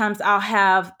oftentimes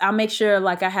I'll make sure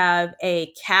like I have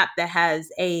a cap that has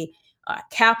a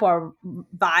cap or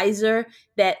visor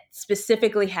that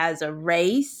specifically has a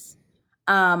race,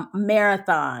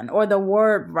 marathon, or the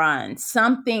word run,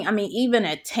 something. I mean, even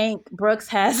a tank, Brooks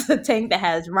has a tank that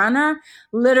has runner,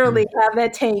 literally have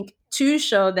that tank to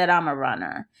show that I'm a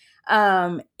runner.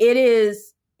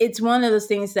 It's one of those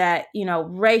things that,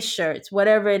 race shirts,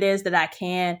 whatever it is that I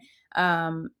can,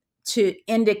 um, to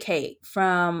indicate,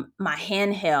 from my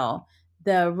handheld,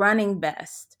 the running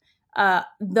vest.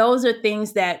 Those are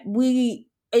things that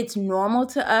it's normal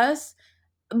to us,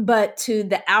 but to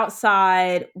the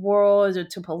outside world or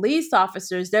to police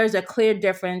officers, there's a clear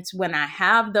difference when I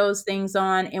have those things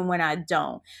on and when I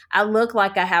don't. I look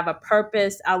like I have a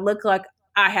purpose. I look like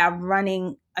I have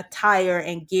running attire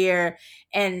and gear,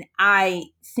 and I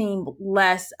seem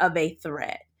less of a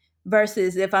threat.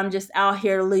 Versus if I'm just out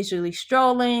here leisurely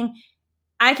strolling,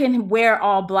 I can wear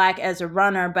all black as a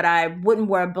runner, but I wouldn't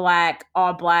wear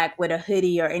all black with a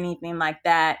hoodie or anything like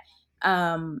that.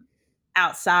 Um,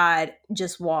 Outside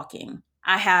just walking.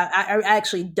 I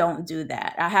actually don't do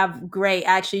that. I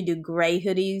actually do gray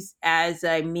hoodies as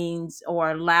a means,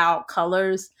 or loud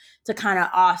colors, to kind of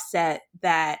offset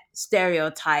that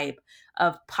stereotype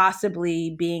of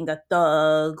possibly being a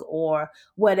thug or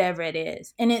whatever it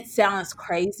is. And it sounds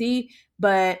crazy,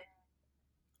 but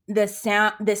the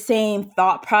same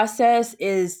thought process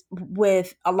is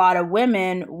with a lot of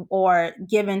women, or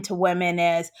given to women,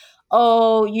 as,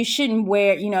 oh, you shouldn't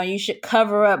wear, you should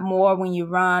cover up more when you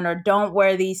run, or don't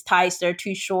wear these tights, they're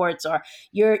too shorts, or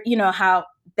how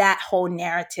that whole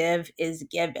narrative is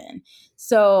given.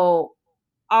 So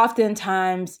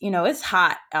oftentimes, it's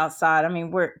hot outside. I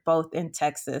mean, we're both in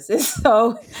Texas.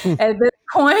 So at this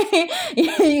point,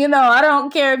 I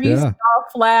don't care if you Yeah. saw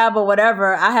flab or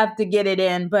whatever, I have to get it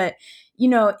in. But,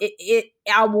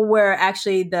 I will wear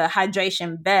actually the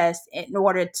hydration vest in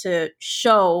order to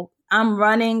show I'm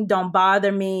running, don't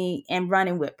bother me, and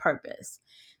running with purpose.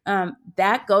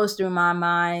 That goes through my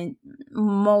mind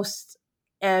most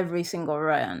every single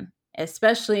run,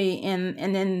 especially and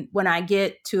then when I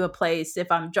get to a place,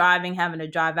 if I'm driving, having to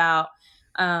drive out,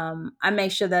 I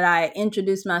make sure that I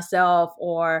introduce myself,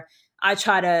 or I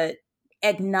try to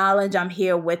acknowledge I'm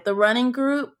here with the running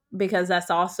group, because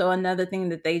that's also another thing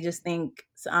that they just think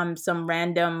I'm some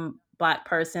random Black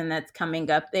person that's coming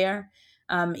up there.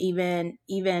 Even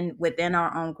within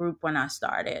our own group when I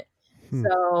started. Hmm.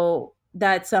 So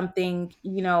that's something,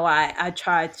 I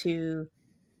try to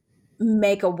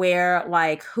make aware,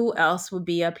 like, who else would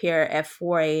be up here at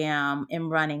 4 a.m. in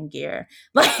running gear.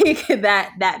 Like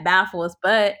that baffles.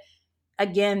 But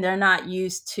again, they're not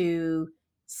used to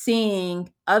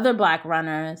seeing other Black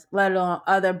runners, let alone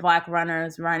other Black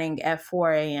runners running at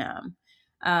 4 a.m.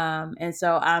 And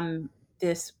so I'm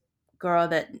this girl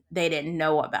that they didn't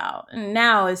know about. And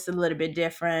now it's a little bit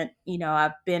different.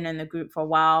 I've been in the group for a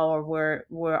while, or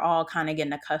we're all kind of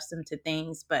getting accustomed to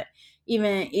things. But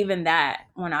even that,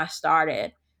 when I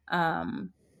started,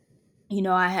 um,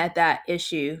 I had that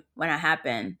issue when it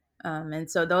happened.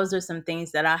 And so those are some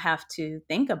things that I have to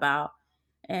think about.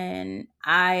 And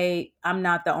I'm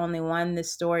not the only one.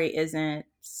 This story isn't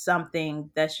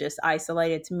something that's just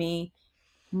isolated to me.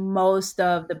 most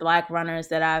of the Black runners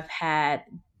that I've had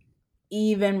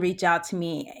even reach out to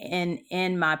me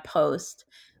in my post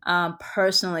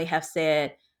personally have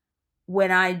said,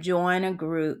 when I join a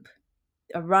group,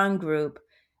 a run group,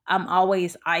 I'm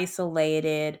always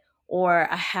isolated, or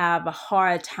I have a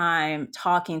hard time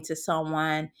talking to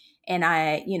someone, and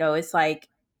it's like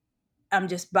I'm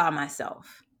just by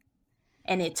myself.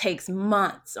 And it takes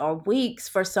months or weeks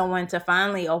for someone to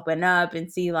finally open up and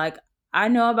see, like, I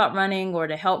know about running, or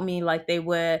to help me like they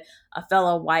would a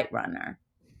fellow white runner.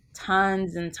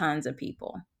 Tons and tons of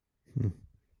people.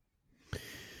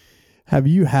 Have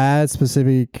you had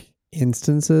specific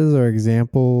instances or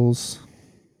examples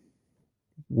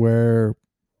where,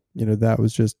 that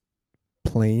was just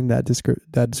plain, that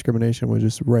discrimination was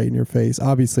just right in your face?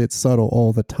 Obviously, it's subtle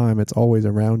all the time. It's always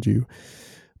around you.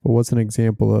 But what's an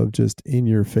example of just in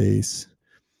your face?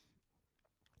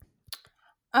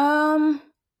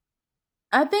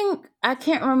 I think I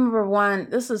can't remember one.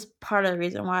 This is part of the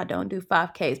reason why I don't do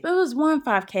 5Ks, but it was one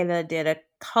 5K that I did a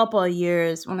couple of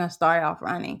years when I started off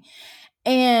running.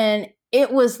 And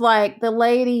it was like the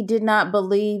lady did not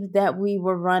believe that we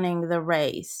were running the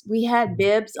race. We had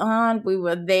bibs on, we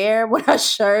were there with our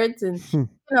shirts and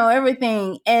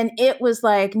everything. And it was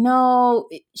like, no,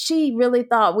 she really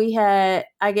thought we had,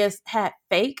 I guess, had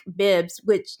fake bibs,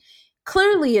 which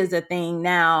clearly is a thing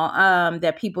now,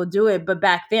 that people do it. But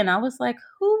back then I was like,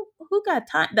 who got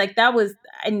time? Like, that was,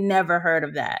 I never heard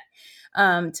of that,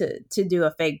 to do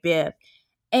a fake bib.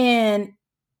 And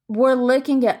we're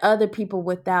looking at other people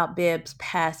without bibs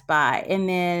pass by. And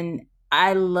then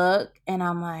I look and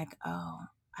I'm like, oh,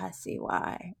 I see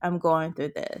why I'm going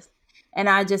through this. And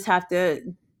I just have to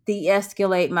de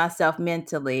escalate myself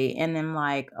mentally. And I'm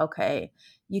like, okay,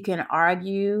 you can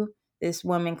argue. This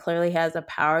woman clearly has a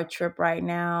power trip right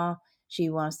now. She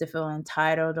wants to feel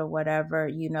entitled or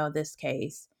whatever. This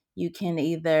case. You can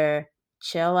either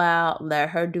chill out, let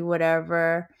her do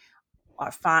whatever,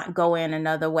 or go in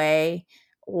another way,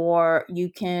 or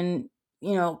you can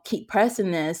keep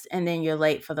pressing this, and then you're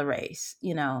late for the race.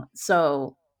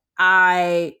 So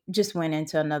I just went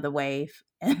into another wave,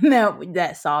 and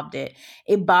that solved it.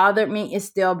 It bothered me, it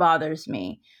still bothers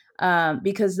me,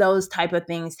 because those type of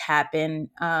things happen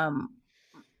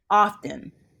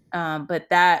often. But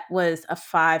that was a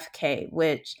 5K,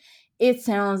 which, it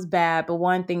sounds bad, but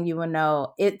one thing you will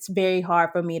know, it's very hard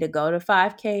for me to go to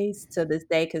 5Ks to this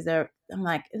day, because I'm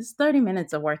like, it's 30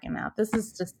 minutes of working out. This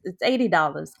is just, it's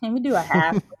 $80. Can we do a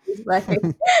half? Like, let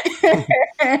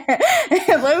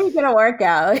me get a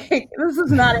workout. Like, this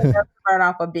is not enough to burn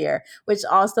off a beer, which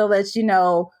also lets you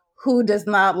know who does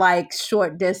not like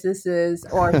short distances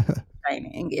or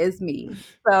training is me.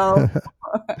 So,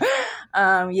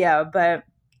 yeah, but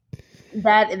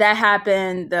that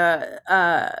happened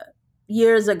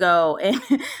years ago, and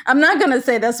I'm not gonna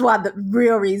say that's why the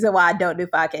real reason why I don't do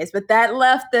 5Ks, but that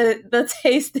left the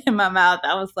taste in my mouth.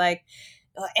 I was like,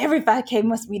 well, every 5K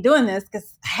must be doing this,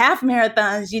 because half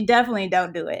marathons you definitely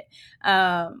don't do it.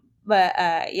 But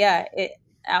yeah,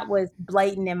 that was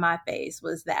blatant in my face,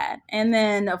 was that. And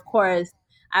then of course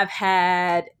I've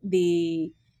had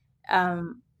the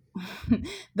um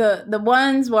the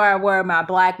ones where I wear my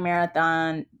Black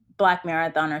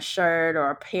Marathoner shirt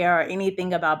or a pair or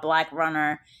anything about Black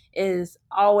runner is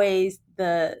always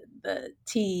the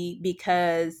T,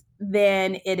 because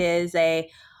then it is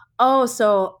oh,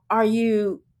 so are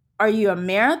you a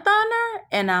marathoner?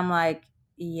 And I'm like,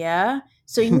 yeah.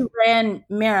 So you ran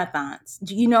marathons.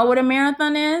 Do you know what a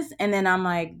marathon is? And then I'm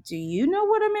like, do you know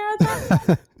what a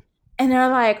marathon? And they're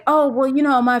like, oh,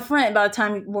 well, my friend, by the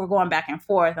time we're going back and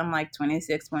forth, I'm like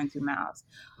 26.2 miles.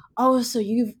 Oh, so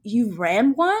you've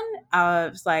ran one? I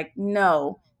was like,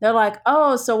 no. They're like,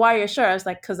 oh, so why are you sure? I was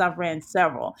like, because I've ran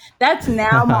several. That's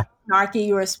now my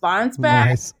snarky response back.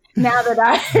 Nice. Now that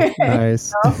I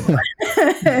nice.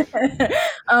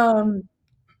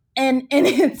 And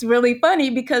it's really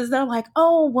funny, because they're like,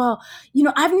 oh, well,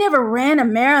 I've never ran a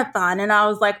marathon. And I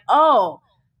was like, oh,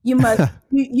 you must,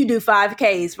 you do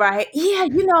 5Ks, right? Yeah,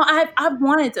 I've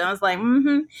wanted to. I was like,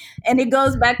 mm-hmm. And it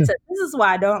goes back to, this is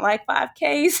why I don't like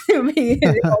 5Ks,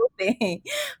 the whole thing.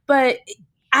 But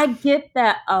I get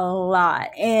that a lot.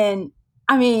 And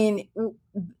I mean,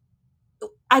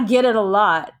 I get it a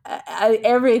lot.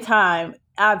 Every time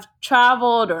I've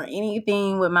traveled or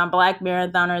anything with my Black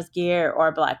Marathoners gear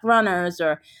or Black runners,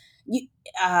 or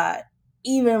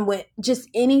even with just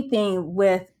anything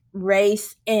with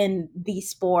race in the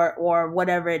sport or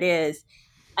whatever it is,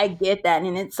 I get that.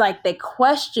 And it's like they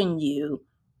question you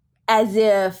as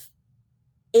if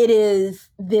it is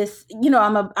this,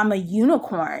 I'm a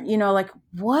unicorn, like,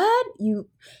 what? You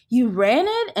ran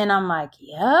it? And I'm like,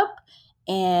 yep.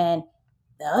 And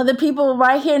the other people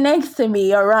right here next to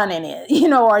me are running it,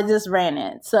 or just ran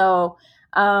it. So,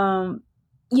 I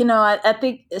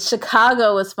think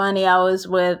Chicago was funny. I was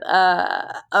with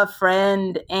a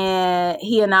friend, and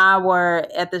he and I were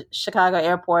at the Chicago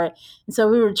airport. And so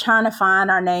we were trying to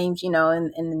find our names, in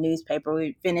the newspaper.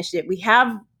 We finished it. We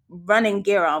have running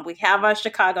gear on. We have our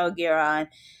Chicago gear on.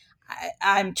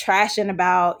 I'm trashing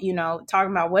about,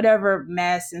 talking about whatever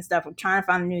mess and stuff. We're trying to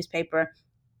find the newspaper.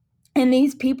 And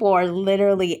these people are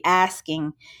literally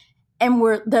asking, and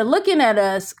they're looking at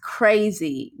us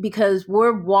crazy because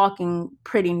we're walking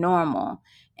pretty normal.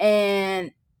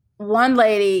 And one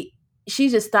lady, she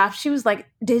just stopped. She was like,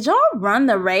 "Did y'all run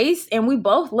the race?" And we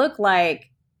both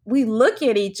we look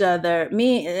at each other.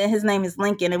 Me, his name is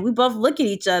Lincoln, and we both look at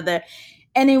each other.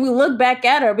 And then we look back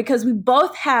at her because we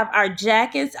both have our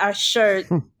jackets, our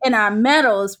shirts, and our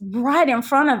medals right in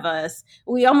front of us.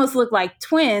 We almost look like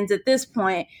twins at this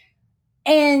point.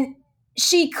 And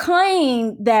she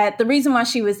claimed that the reason why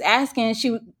she was asking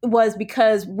was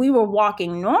because we were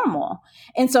walking normal.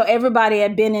 And so everybody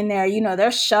had been in there,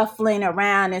 they're shuffling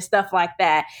around and stuff like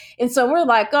that. And so we're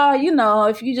like, oh,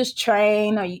 if you just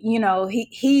train, or,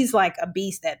 he's like a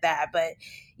beast at that. But,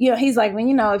 he's like,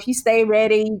 well, if you stay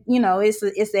ready, it's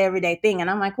the everyday thing.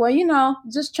 And I'm like, well,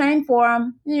 just train for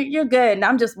him. You're good. And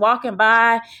I'm just walking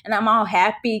by and I'm all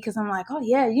happy because I'm like, oh,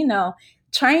 yeah,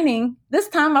 training. This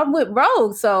time I'm with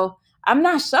Rogue, so I'm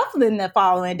not shuffling the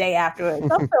following day afterwards.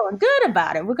 I'm feeling good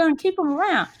about it. We're going to keep them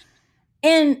around.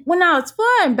 And when I was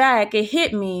flying back, it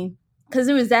hit me because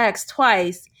it was asked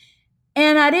twice.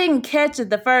 And I didn't catch it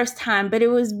the first time, but it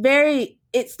was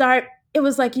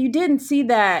like you didn't see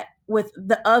that with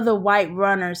the other white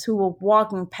runners who were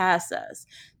walking past us.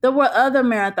 There were other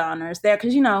marathoners there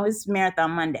because, it's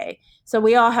Marathon Monday. So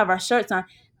we all have our shirts on.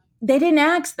 They didn't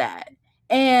ask that.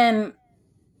 And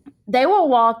they were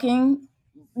walking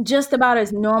just about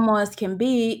as normal as can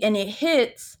be, and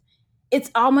it's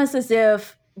almost as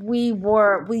if we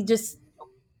just,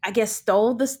 I guess,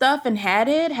 stole the stuff and had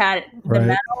the Right.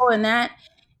 medal and that.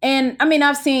 And I mean,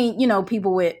 I've seen,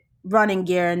 people with running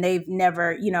gear and they've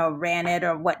never, ran it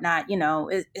or whatnot,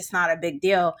 it's not a big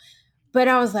deal. But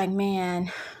I was like,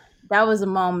 man, that was a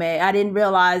moment I didn't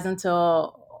realize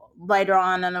until later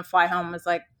on the flight home. Was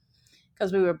like,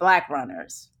 because we were Black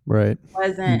runners. Right.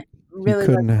 Wasn't You really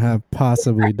couldn't have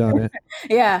possibly done it.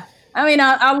 Yeah. I mean,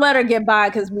 I'll let her get by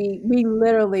because we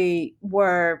literally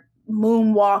were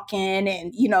moonwalking,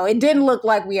 and it didn't look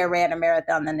like we had ran a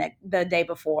marathon the day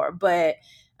before, but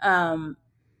um,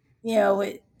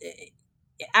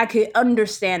 I could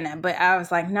understand that. But I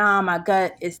was like, nah, my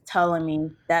gut is telling me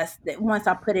that once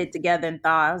I put it together and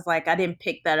thought, I was like, I didn't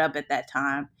pick that up at that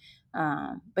time.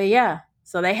 But yeah,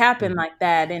 so they happen like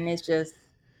that, and it's just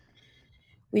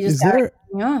we just Is got to there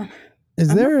continue on.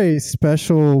 is there a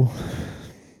special,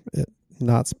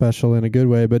 not special in a good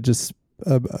way, but just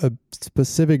a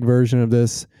specific version of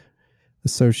this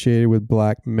associated with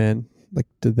Black men? Like,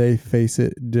 do they face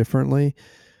it differently,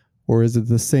 or is it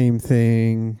the same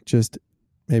thing, just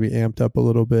maybe amped up a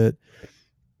little bit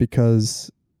because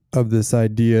of this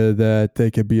idea that they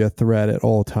could be a threat at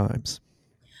all times?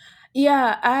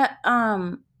 Yeah,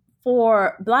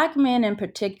 for Black men in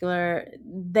particular,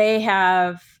 they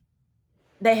have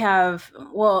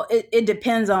well, it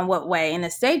depends on what way. And the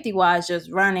safety wise,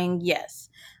 just running, yes.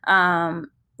 You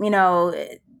know,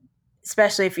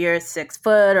 especially if you're 6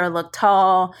 foot or look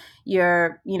tall,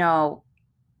 you're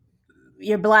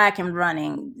Black and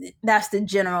running. That's the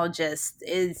general gist,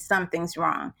 is something's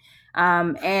wrong.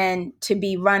 And to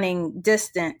be running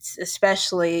distance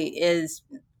especially is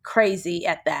crazy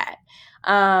at that.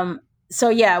 So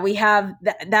yeah, we have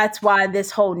that's why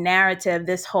this whole narrative,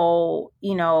 this whole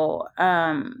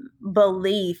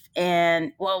belief,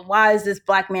 and well, why is this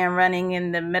Black man running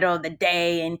in the middle of the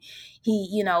day and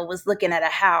he was looking at a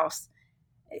house?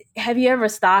 Have you ever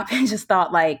stopped and just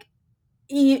thought, like,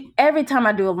 every time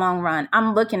I do a long run,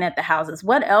 I'm looking at the houses.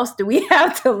 What else do we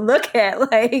have to look at?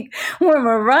 Like, when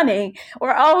we're running,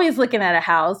 we're always looking at a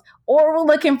house, or we're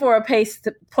looking for a place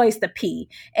to pee.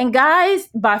 And guys,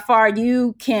 by far,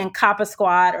 you can cop a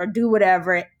squat or do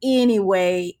whatever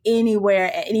anyway, anywhere,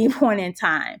 at any point in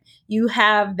time. You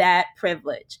have that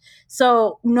privilege.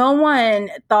 So no one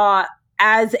thought,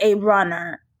 as a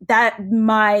runner, that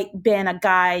might been a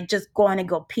guy just going to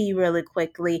go pee really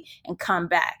quickly and come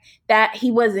back. That he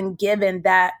wasn't given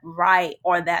that right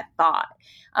or that thought.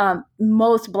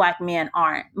 Most Black men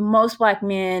aren't. Most Black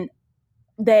men,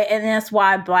 and that's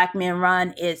why Black Men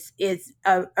Run is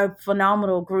a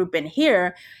phenomenal group in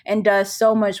here and does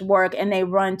so much work, and they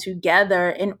run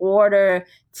together in order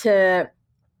to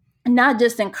not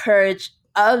just encourage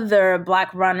other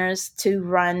Black runners to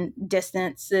run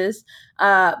distances,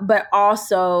 but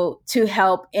also to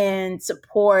help and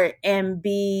support and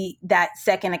be that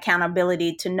second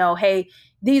accountability to know, hey,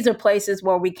 these are places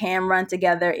where we can run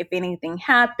together. If anything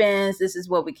happens, this is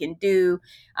what we can do.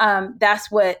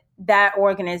 That's what that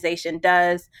organization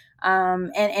does.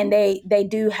 And they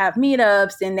do have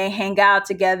meetups and they hang out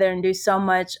together and do so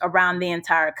much around the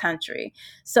entire country.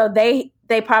 So they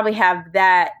probably have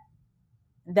that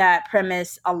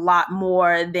premise a lot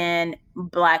more than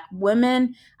Black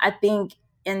women. I think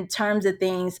in terms of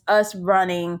things, us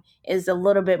running is a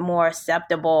little bit more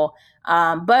acceptable.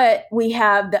 But we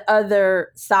have the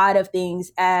other side of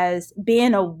things as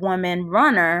being a woman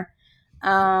runner,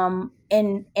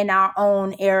 in our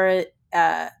own era,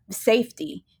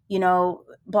 safety. You know,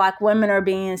 Black women are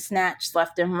being snatched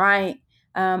left and right.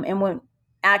 And when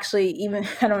actually, even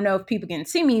I don't know if people can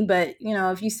see me, but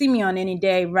if you see me on any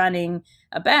day running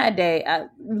a bad day, I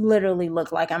literally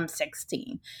look like I'm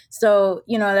 16. So,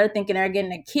 they're thinking they're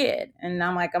getting a kid. And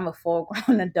I'm like, I'm a full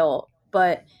grown adult.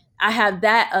 But I have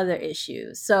that other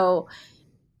issue. So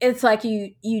it's like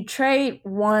you trade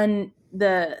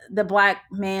the Black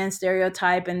man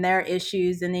stereotype and their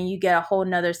issues, and then you get a whole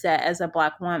nother set as a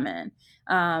Black woman.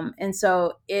 And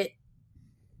so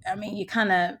you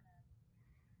kind of,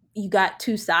 you got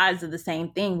two sides of the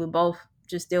same thing. We both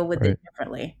just deal with Right. it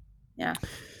differently. Yeah.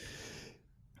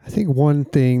 I think one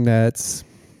thing that's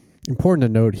important to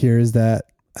note here is that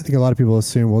I think a lot of people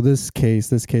assume, well, this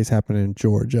case happened in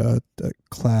Georgia, a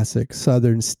classic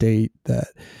southern state that,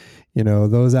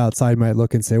 those outside might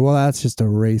look and say, well, that's just a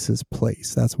racist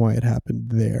place. That's why it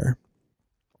happened there.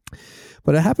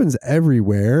 But it happens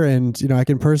everywhere. And, I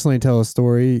can personally tell a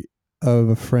story of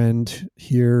a friend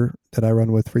here that I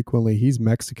run with frequently. He's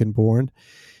Mexican born.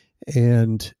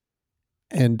 And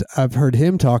I've heard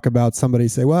him talk about somebody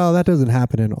say, well, that doesn't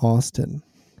happen in Austin.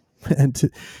 And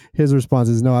his response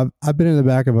is, no, I've been in the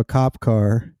back of a cop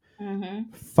car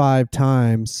 5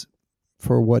 times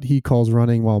for what he calls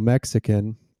running while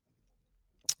Mexican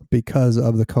because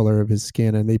of the color of his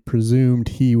skin. And they presumed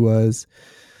he was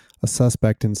a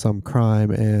suspect in some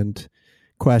crime and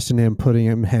questioned him, putting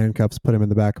him in handcuffs, put him in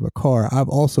the back of a car. I've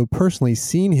also personally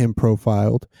seen him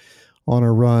profiled on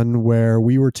a run where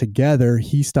we were together.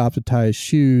 He stopped to tie his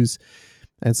shoes.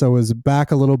 And so it was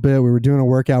back a little bit. We were doing a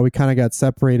workout. We kind of got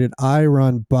separated. I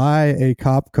run by a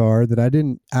cop car that I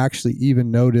didn't actually even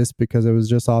notice because it was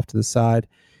just off to the side.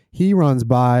 He runs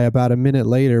by about a minute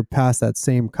later past that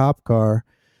same cop car.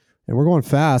 And we're going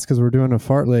fast because we're doing a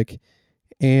fartlek.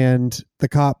 And the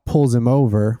cop pulls him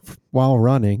over while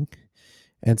running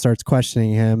and starts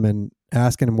questioning him and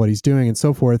asking him what he's doing and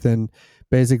so forth, and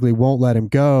basically won't let him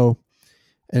go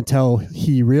until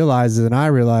he realizes, and I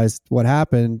realized what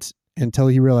happened, until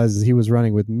he realizes he was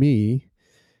running with me,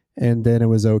 and then it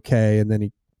was okay, and then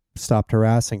he stopped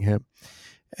harassing him.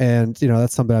 And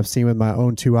that's something I've seen with my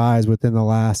own 2 eyes within the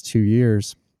last 2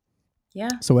 years. Yeah.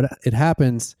 So it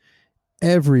happens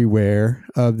everywhere,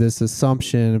 of this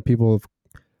assumption of people of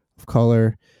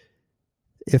color.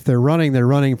 If they're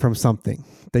running from something.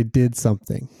 They did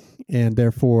something, and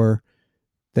therefore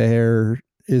there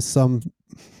is some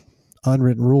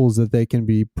unwritten rules that they can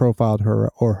be profiled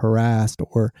or harassed,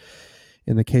 or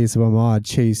in the case of Ahmaud,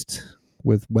 chased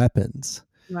with weapons.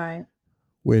 Right.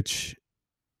 Which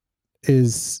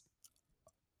is,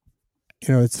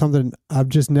 it's something I've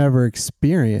just never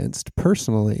experienced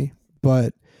personally,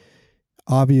 but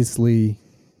obviously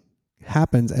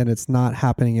happens, and it's not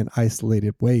happening in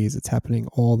isolated ways. It's happening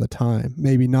all the time.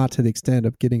 Maybe not to the extent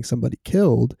of getting somebody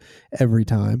killed every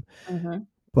time,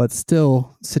 but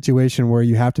still a situation where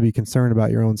you have to be concerned about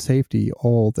your own safety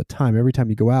all the time, every time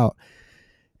you go out.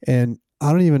 And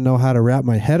I don't even know how to wrap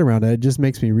my head around it. It just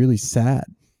makes me really sad.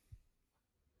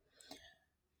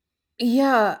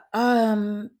 Yeah.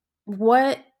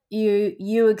 What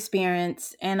you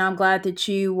experienced, and I'm glad that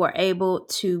you were able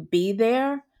to be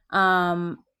there,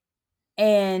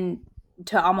 and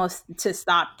to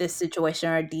stop this situation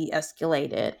or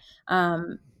de-escalate it.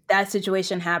 That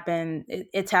situation happened.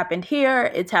 It's happened here.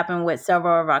 It's happened with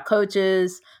several of our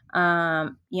coaches,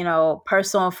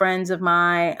 personal friends of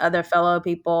mine, other fellow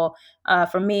people.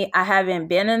 For me, I haven't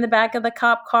been in the back of the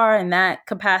cop car in that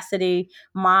capacity.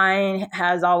 Mine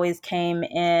has always came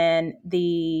in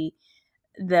the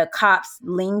cops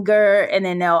linger, and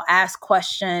then they'll ask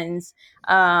questions,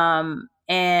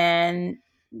 and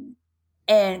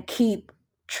keep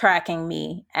tracking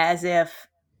me as if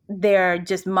they're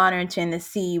just monitoring to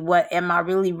see what am I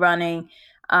really running,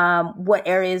 what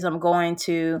areas I'm going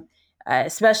to,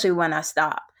 especially when I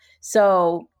stop.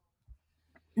 So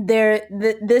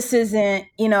this isn't,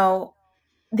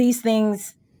 these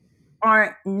things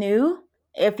aren't new.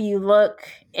 If you look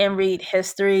and read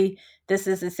history, this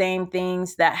is the same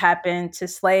things that happened to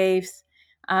slaves.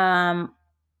 Um,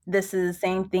 this is the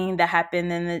same thing that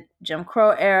happened in the Jim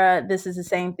Crow era. This is the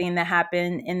same thing that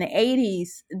happened in the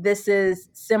 80s. This is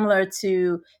similar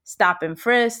to stop and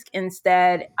frisk.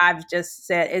 Instead, I've just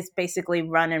said it's basically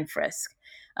run and frisk.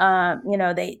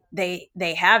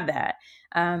 They have that.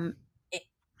 Um,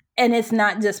 and it's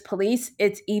not just police,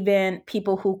 it's even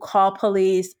people who call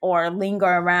police or linger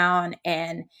around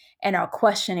and are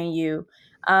questioning you.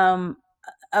 um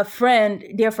a friend,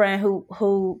 dear friend,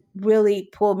 who really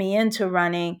pulled me into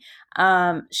running,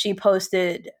 she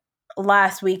posted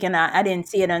last week, and I didn't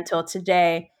see it until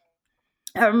today.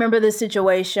 I remember the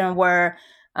situation where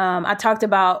I talked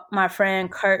about my friend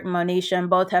Kurt and Monisha, and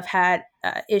both have had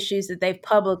issues that they've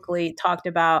publicly talked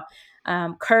about.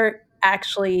 Kurt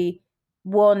actually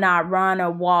will not run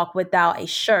or walk without a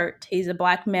shirt. He's a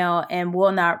black male and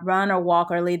will not run or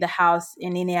walk or leave the house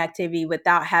in any activity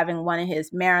without having one of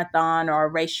his marathon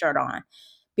or race shirt on,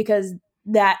 because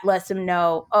that lets him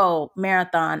know, oh,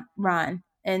 marathon run.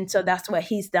 And so that's what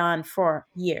he's done for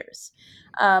years.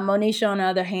 Monisha, on the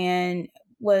other hand,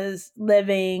 was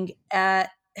living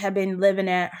at had been living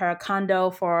at her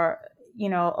condo for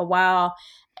a while,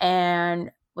 and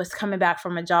was coming back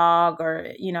from a jog, or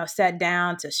sat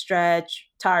down to stretch,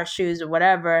 tie her shoes or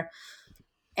whatever,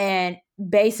 and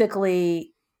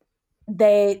basically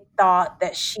they thought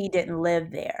that she didn't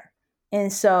live there.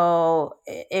 And so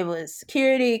it was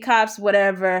security, cops,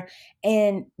 whatever.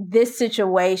 In this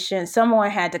situation, someone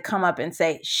had to come up and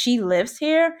say, she lives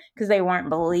here, because they weren't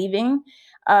believing.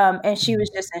 And she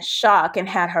was just in shock and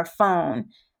had her phone.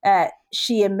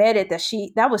 She admitted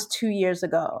that was 2 years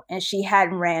ago, and she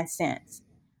hadn't ran since.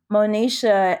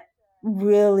 Monisha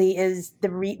really is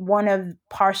one of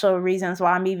partial reasons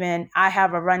why I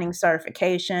have a running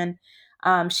certification.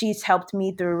 She's helped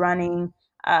me through running,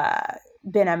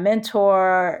 been a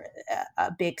mentor,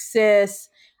 a big sis.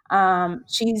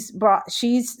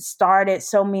 She's started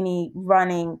so many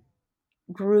running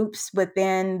groups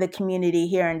within the community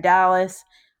here in Dallas,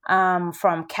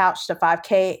 from Couch to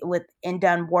 5K, and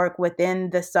done work within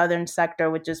the southern sector,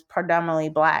 which is predominantly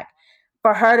Black.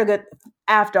 For her to get,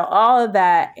 after all of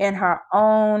that, in her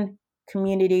own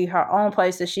community, her own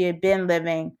place that she had been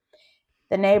living,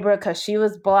 the neighbor, because she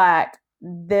was Black,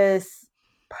 this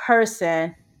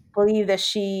person believed that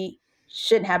she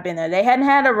shouldn't have been there. They hadn't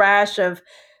had a rash of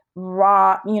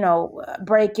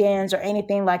break-ins or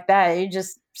anything like that. You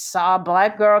just saw a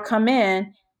Black girl come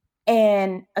in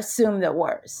and assumed the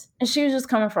worst. And she was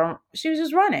just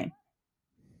running.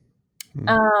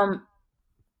 Um,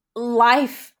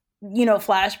 Life,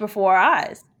 flashed before our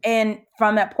eyes. And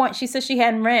from that point, she said she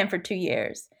hadn't ran for 2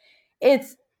 years.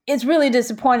 It's really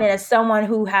disappointing, as someone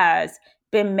who has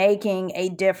been making a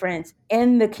difference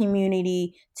in the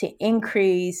community to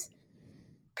increase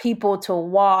people to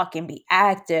walk and be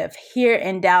active here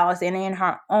in Dallas and in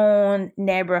her own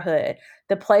neighborhood,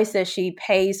 the place that she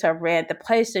pays her rent, the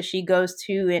place that she goes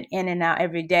to and in and out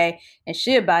every day. And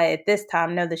should by at this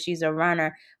time know that she's a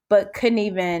runner, but couldn't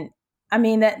even,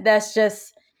 that's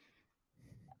just,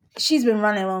 she's been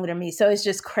running longer than me. So it's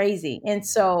just crazy. And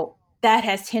so that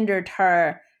has hindered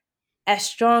her, as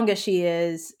strong as she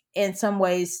is, in some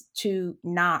ways, to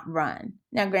not run.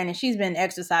 Now, granted, she's been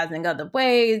exercising other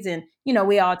ways, and,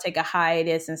 we all take a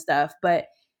hiatus and stuff. But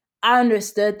I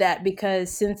understood that, because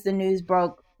since the news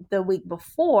broke the week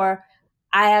before,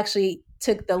 I actually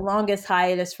took the longest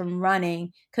hiatus from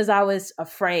running, because I was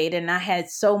afraid, and I had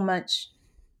so much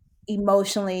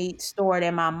emotionally stored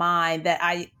in my mind that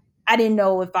I didn't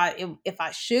know if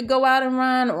I should go out and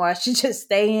run, or I should just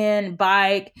stay in,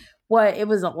 bike. It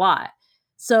was a lot.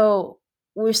 So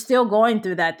we're still going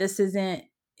through that. This isn't,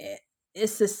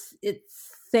 it's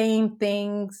same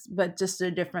things, but just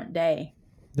a different day.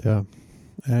 Yeah.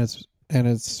 And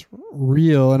it's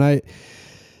real. And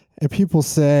people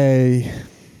say,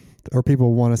 or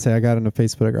people want to say, I got in a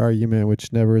Facebook argument,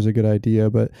 which never is a good idea,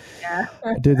 but Yeah.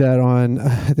 I did that on,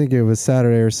 I think it was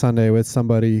Saturday or Sunday, with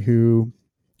somebody who,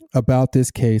 about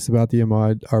this case, about the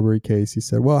Ahmaud Arbery case, he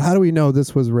said, well, how do we know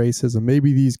this was racism?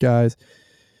 Maybe these guys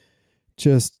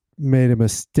just made a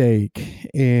mistake.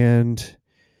 And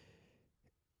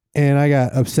I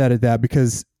got upset at that,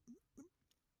 because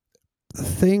the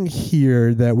thing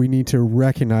here that we need to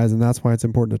recognize, and that's why it's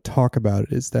important to talk about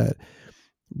it, is that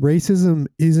racism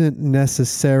isn't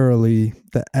necessarily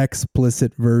the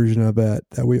explicit version of it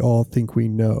that we all think we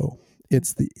know.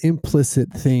 It's the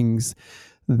implicit things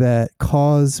that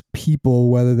cause people,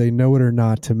 whether they know it or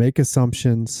not, to make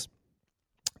assumptions,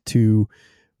 to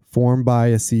form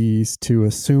biases, to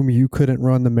assume you couldn't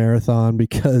run the marathon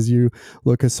because you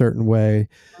look a certain way,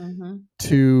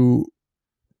 to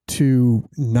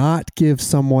not give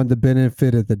someone the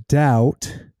benefit of the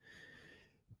doubt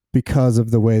because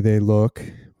of the way they look,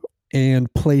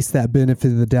 and place that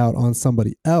benefit of the doubt on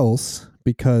somebody else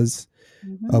because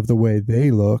of the way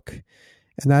they look.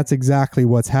 And that's exactly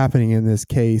what's happening in this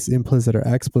case, implicit or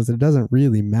explicit. It doesn't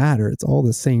really matter. It's all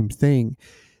the same thing.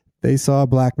 They saw a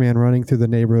black man running through the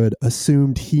neighborhood,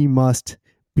 assumed he must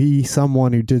be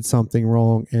someone who did something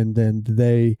wrong, and then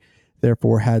they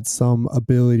therefore had some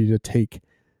ability to take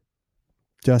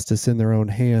justice in their own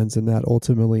hands, and that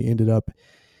ultimately ended up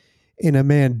in a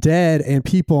man dead, and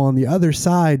people on the other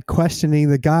side questioning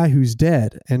the guy who's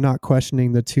dead and not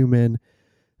questioning the two men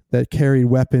that carried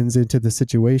weapons into the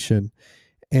situation.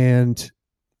 And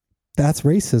that's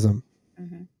racism,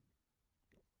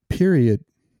 period.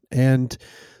 And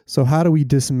so how do we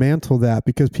dismantle that?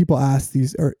 Because people ask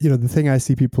these, or, the thing I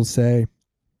see people say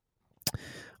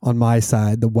on my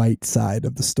side, the white side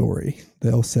of the story,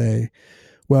 they'll say,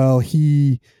 well,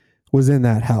 he was in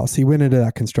that house. He went into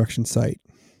that construction site,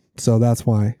 so that's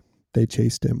why they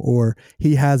chased him. Or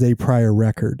he has a prior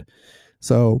record,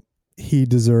 so he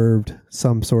deserved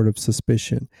some sort of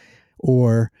suspicion.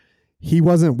 Or he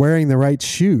wasn't wearing the right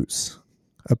shoes,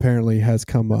 apparently has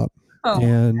come up.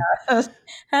 Hadn't heard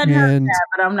that,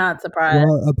 but I'm not surprised.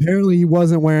 Well, apparently he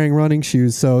wasn't wearing running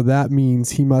shoes, so that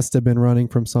means he must have been running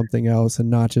from something else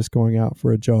and not just going out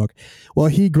for a jog. Well,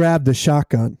 he grabbed the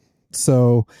shotgun,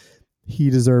 so he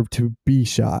deserved to be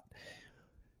shot.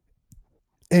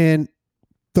 And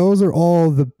those are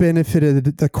all the benefit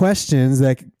of the questions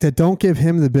that don't give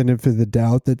him the benefit of the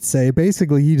doubt, that say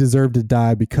basically he deserved to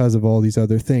die because of all these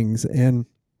other things. And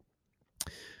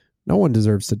no one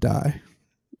deserves to die.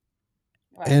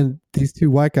 Right. And these two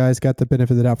white guys got the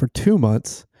benefit of the doubt for 2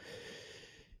 months,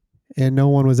 and no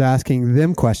one was asking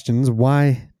them questions.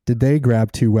 Why did they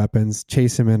grab two weapons,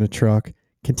 chase him in a truck,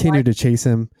 continue to chase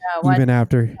him even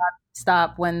after...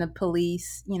 Stop when the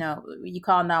police, you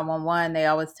call 911, they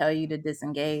always tell you to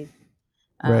disengage.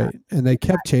 Right. And they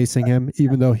kept chasing him,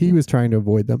 even though he was trying to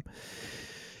avoid them.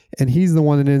 And he's the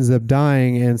one that ends up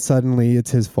dying, and suddenly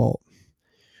it's his fault.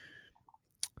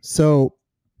 So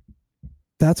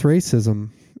that's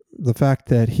racism. The fact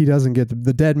that he doesn't get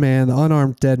the dead man, the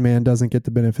unarmed dead man doesn't get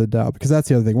the benefit of the doubt, because that's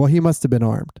the other thing. Well, he must have been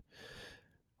armed.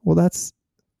 Well, that's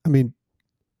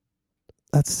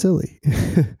silly.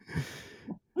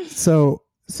 So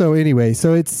anyway,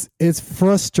 so it's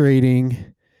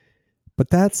frustrating, but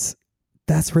that's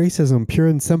racism, pure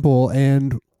and simple,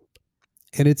 and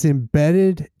it's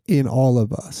embedded in all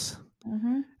of us.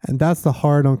 And that's the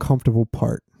hard, uncomfortable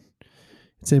part.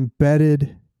 It's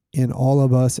embedded in all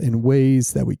of us in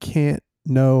ways that we can't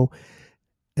know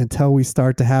until we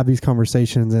start to have these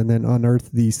conversations and then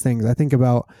unearth these things. I think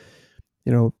about,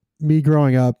 me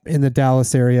growing up in the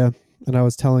Dallas area, and I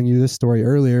was telling you this story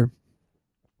earlier.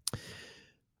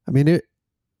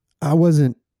 I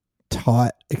wasn't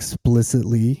taught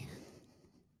explicitly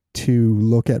to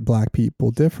look at black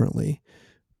people differently,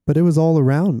 but it was all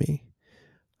around me.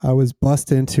 I was bussed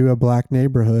into a black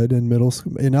neighborhood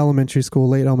in elementary school,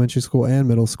 late elementary school, and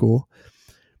middle school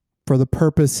for the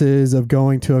purposes of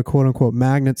going to a quote unquote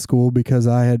magnet school because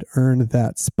I had earned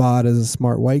that spot as a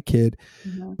smart white kid.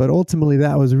 But ultimately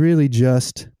that was really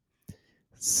just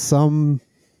some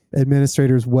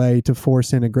administrator's way to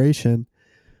force integration.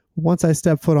 Once I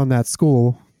stepped foot on that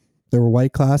school, there were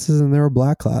white classes and there were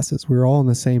black classes. We were all in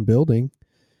the same building,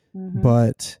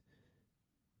 but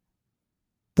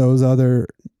those other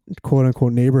quote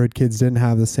unquote neighborhood kids didn't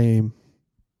have the same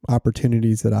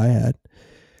opportunities that I had.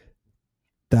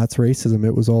 That's racism.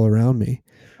 It was all around me.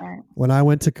 Right. When I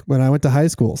went to high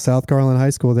school, South Carolina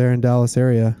High School there in Dallas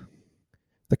area,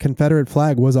 the Confederate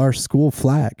flag was our school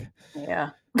flag. Yeah.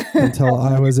 until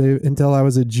I was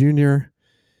a junior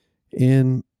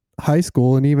in high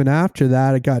school, and even after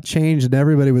that it got changed, and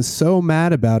everybody was so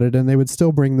mad about it, and they would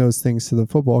still bring those things to the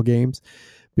football games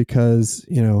because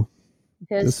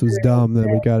this was dumb that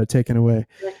we got it taken away.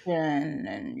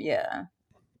 And yeah.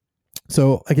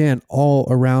 So again, all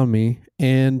around me,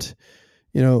 and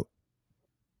to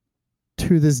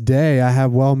this day I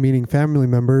have well-meaning family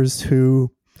members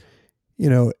who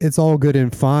it's all good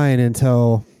and fine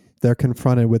until they're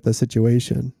confronted with the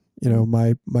situation.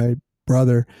 My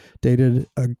brother dated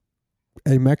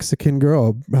a Mexican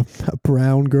girl, a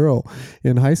brown girl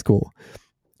in high school.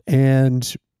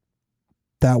 And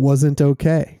that wasn't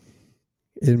okay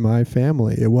in my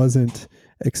family. It wasn't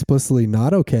explicitly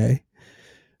not okay,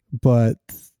 but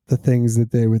the things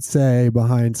that they would say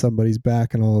behind somebody's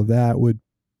back and all of that were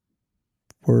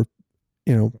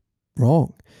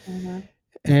wrong. Mm-hmm.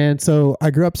 And so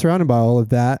I grew up surrounded by all of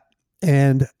that.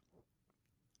 And,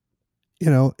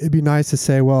 it'd be nice to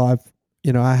say, well,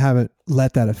 I haven't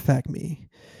let that affect me.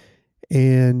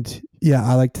 And yeah,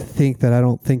 I like to think that I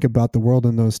don't think about the world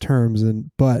in those terms.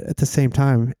 But at the same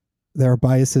time, there are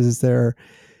biases there.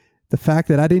 The fact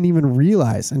that I didn't even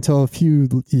realize until a few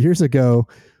years ago,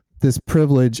 this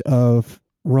privilege of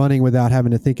running without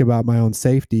having to think about my own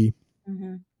safety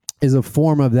Mm-hmm. is a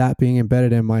form of that being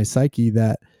embedded in my psyche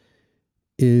that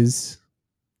is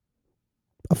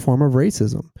a form of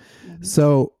racism. Mm-hmm.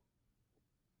 So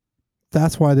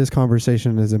that's why this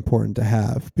conversation is important to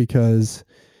have, because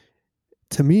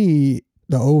to me,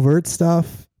 the overt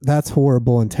stuff, that's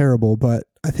horrible and terrible, but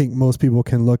I think most people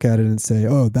can look at it and say,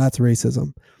 oh, that's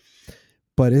racism.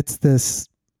 But it's this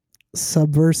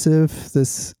subversive,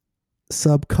 this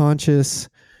subconscious,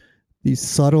 these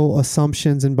subtle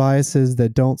assumptions and biases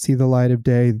that don't see the light of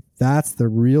day. That's the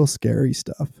real scary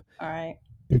stuff. All right.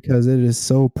 Because it is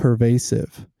so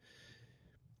pervasive.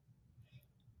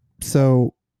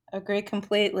 So agree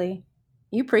completely.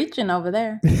 You preaching over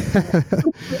there.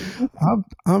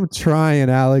 I'm trying,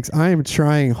 Alex. I am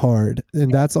trying hard,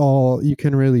 and that's all you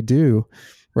can really do,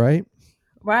 right?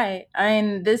 Right. I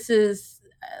mean, this is,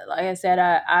 like I said,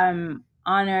 I'm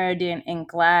honored and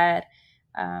glad.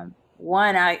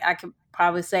 One, I could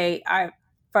probably say I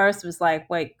first was like,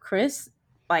 wait, Chris,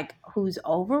 like, who's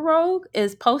over Rogue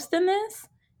is posting this?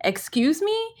 Excuse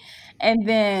me? And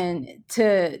then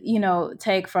to,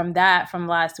 take from that from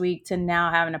last week to now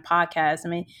having a podcast. I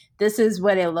mean, this is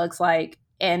what it looks like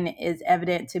and is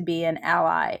evident to be an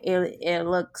ally. It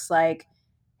looks like,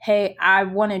 hey, I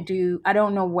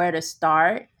don't know where to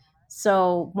start.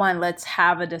 So, one, let's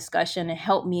have a discussion and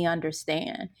help me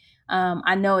understand.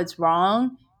 I know it's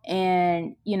wrong.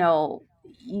 And, you know,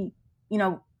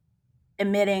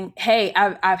 admitting, hey,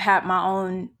 I've had my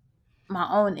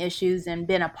own issues and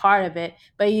been a part of it,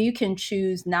 but you can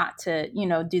choose not to,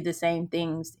 do the same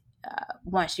things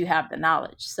once you have the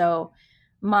knowledge. So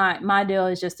my deal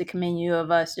is just to commend you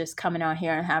of us just coming on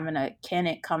here and having a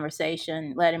candid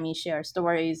conversation, letting me share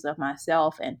stories of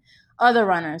myself and other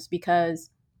runners, because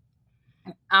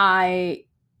I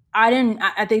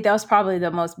I think that was probably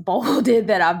the most bolded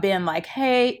that I've been, like,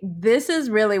 hey, this is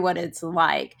really what it's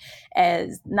like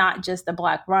as not just a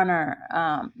Black runner,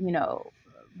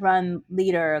 run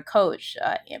leader, coach,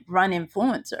 run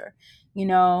influencer,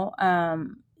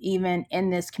 even in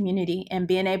this community, and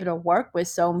being able to work with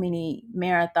so many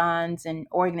marathons and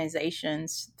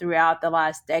organizations throughout the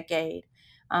last decade.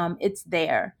 It's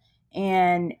there.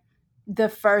 And the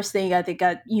first thing I think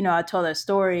I told a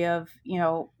story of,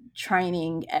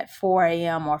 training at 4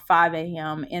 a.m. or 5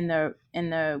 a.m. in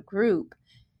the group.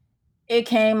 It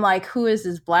came like, who is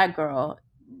this Black girl?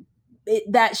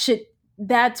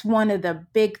 That's one of the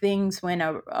big things when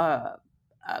a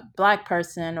Black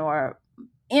person, or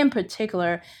in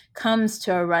particular, comes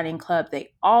to a running club.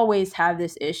 They always have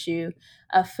this issue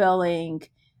of feeling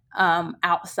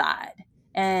outside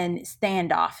and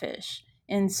standoffish.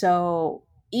 And so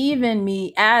even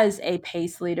me as a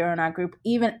pace leader in our group,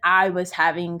 even I was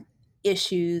having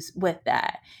issues with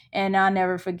that. And I'll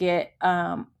never forget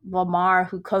Lamar,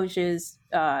 who coaches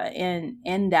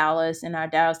in Dallas, in our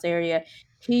Dallas area.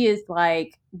 He is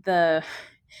like the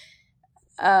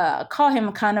call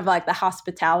him kind of like the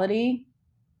hospitality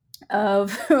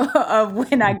of of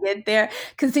when I get there,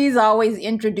 because he's always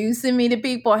introducing me to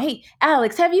people. Hey,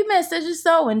 Alex, have you met such and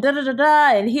so, and da da da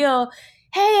da, and he'll,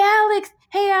 hey Alex,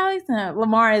 hey Alex. And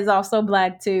Lamar is also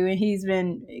Black too, and he's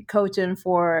been coaching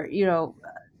for,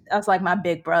 that's like my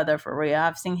big brother for real.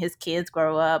 I've seen his kids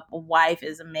grow up. Wife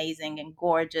is amazing and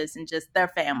gorgeous, and just their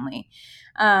family.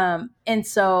 And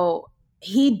so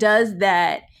he does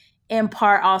that in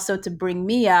part also to bring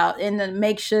me out and to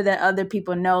make sure that other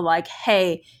people know, like,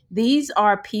 hey, these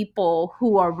are people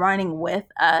who are running with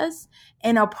us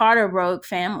and are part of Rogue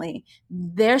family.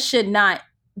 There should not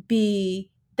be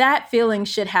that feeling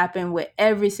should happen with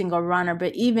every single runner,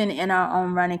 but even in our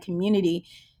own running community,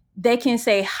 they can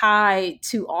say hi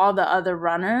to all the other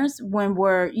runners when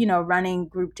we're, running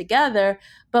group together.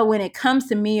 But when it comes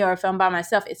to me, or if I'm by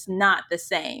myself, it's not the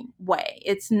same way.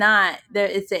 It's not there.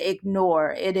 It's a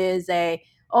ignore. It is a,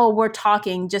 oh, we're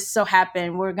talking, just so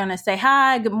happen we're going to say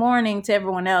hi, good morning to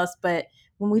everyone else. But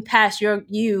when we pass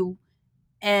you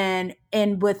and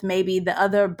with maybe the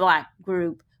other Black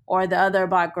group or the other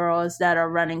Black girls that are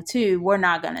running too, we're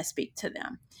not going to speak to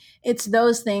them. It's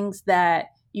those things that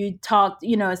you talked,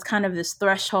 it's kind of this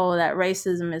threshold that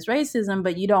racism is racism,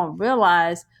 but you don't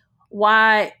realize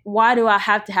why do I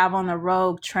have to have on the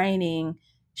Rogue training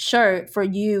shirt for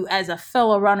you as a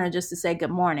fellow runner just to say good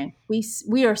morning.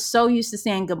 We are so used to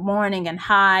saying good morning and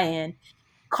hi and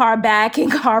car back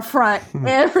and car front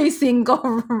every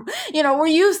single we're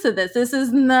used to this. This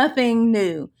is nothing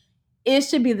new. It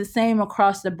should be the same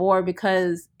across the board,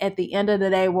 because at the end of the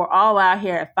day, we're all out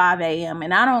here at 5 a.m.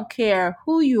 And I don't care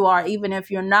who you are, even if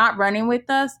you're not running with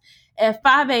us, at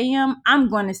 5 a.m., I'm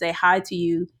going to say hi to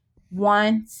you.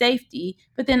 One, safety,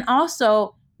 but then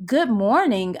also good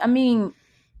morning. I mean,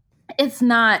 it's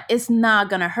not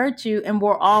gonna hurt you, and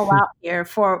we're all out here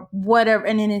for whatever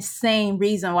an insane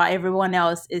reason why everyone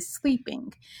else is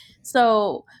sleeping.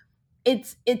 So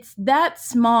it's that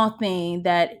small thing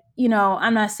that,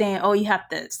 I'm not saying, oh, you have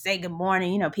to say good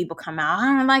morning. People come out, I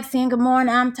don't like saying good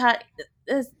morning, I'm tired.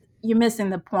 You're missing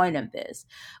the point of this.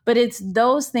 But it's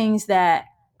those things that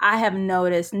I have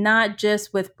noticed, not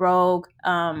just with Brogue,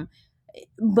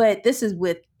 but this is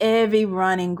with every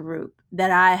running group that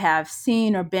I have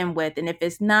seen or been with. And if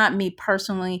it's not me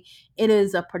personally, it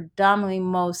is a predominantly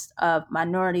most of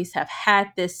minorities have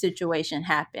had this situation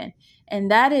happen.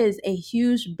 And that is a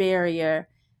huge barrier.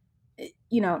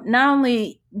 Not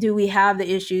only do we have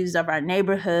the issues of our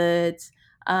neighborhoods,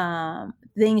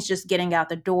 things just getting out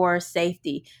the door,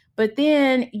 safety, but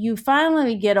then you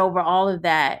finally get over all of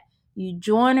that. You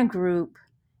join a group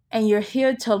and you're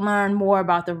here to learn more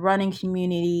about the running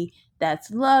community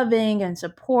that's loving and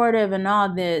supportive and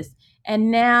all this. And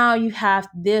now you have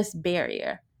this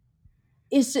barrier.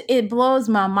 It blows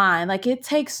my mind. Like, it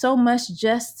takes so much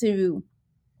just to,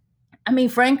 I mean,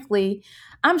 frankly,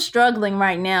 I'm struggling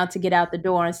right now to get out the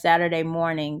door on Saturday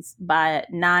mornings by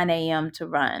 9 a.m. to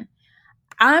run.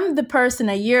 I'm the person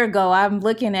a year ago, I'm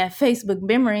looking at Facebook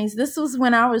memories. This was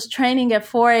when I was training at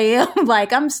 4 a.m.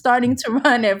 Like, I'm starting to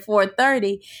run at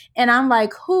 4:30. And I'm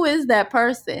like, who is that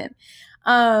person?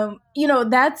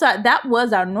 That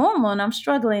was our normal. And I'm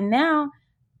struggling now.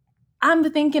 I'm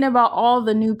thinking about all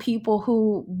the new people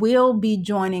who will be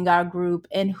joining our group,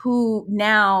 and who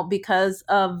now, because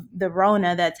of the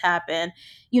Rona that's happened,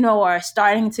 are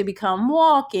starting to become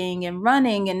walking and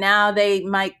running. And now they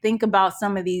might think about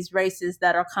some of these races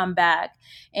that are come back,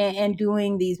 and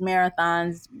doing these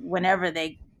marathons whenever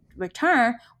they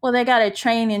return. Well, they got to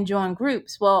train and join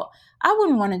groups. Well, I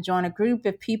wouldn't want to join a group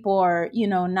if people are,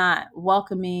 not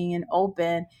welcoming and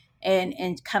open,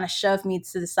 and kind of shove me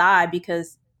to the side,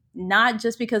 because not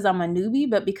just because I'm a newbie,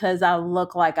 but because I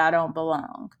look like I don't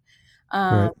belong.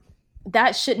 Um, Right.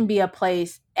 that shouldn't be a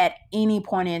place at any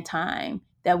point in time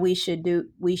that we should do.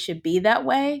 We should be that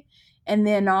way. And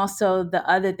then also the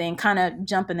other thing, kind of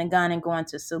jumping the gun and going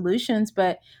to solutions,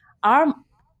 but our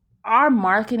our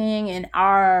marketing and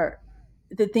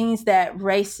the things that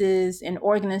races and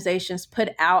organizations put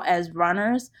out as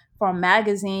runners, from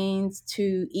magazines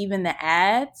to even the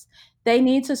ads, they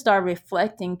need to start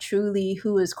reflecting truly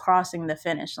who is crossing the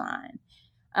finish line.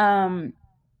 um,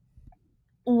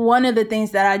 One of the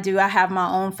things that I do, I have my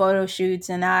own photo shoots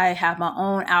and I have my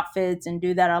own outfits, and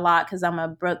do that a lot because I'm a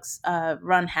Brooks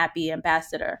Run Happy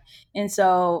ambassador. And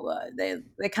so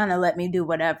they kind of let me do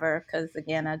whatever, because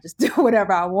again, I just do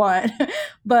whatever I want.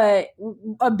 But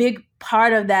a big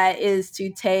part of that is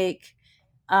to take,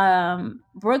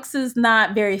 Brooks is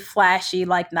not very flashy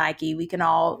like Nike. We can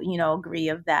all, agree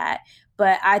of that.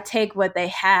 But I take what they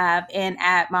have and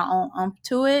add my own umph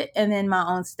to it, and then my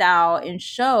own style, and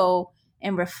show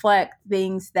and reflect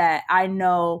things that I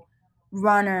know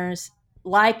runners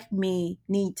like me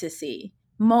need to see.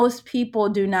 Most people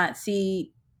do not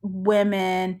see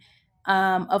women,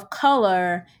 of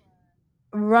color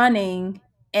running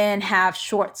and have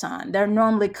shorts on. They're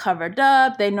normally covered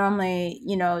up. They normally,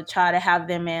 try to have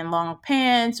them in long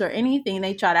pants or anything.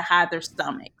 They try to hide their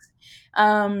stomachs.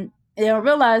 They don't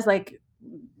realize, like,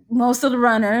 most of the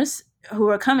runners who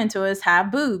are coming to us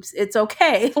have boobs. It's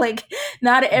okay. Like,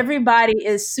 not everybody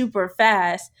is super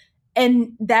fast.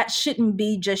 And that shouldn't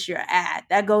be just your ad.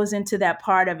 That goes into that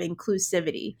part of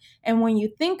inclusivity. And when you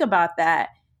think about that,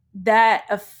 that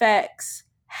affects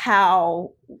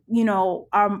how, you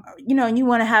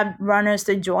want to have runners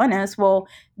to join us. Well,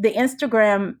 the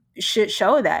Instagram should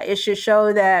show that. It should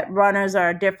show that runners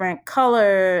are different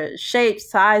color, shapes,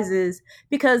 sizes,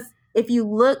 because if you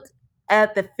look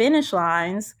at the finish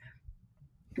lines,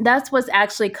 that's what's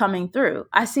actually coming through.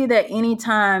 I see that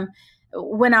anytime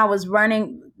when I was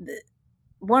running,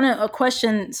 one of a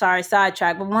question, sorry,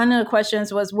 sidetrack, but one of the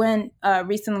questions was, when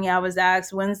recently I was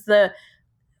asked, when's the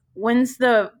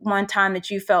one time that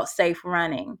you felt safe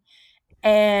running?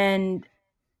 And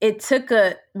it took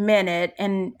a minute,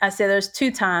 and I said there's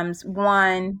two times.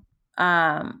 One,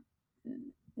 well,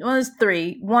 there's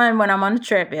three. One, when I'm on the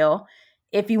treadmill,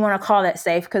 if you want to call that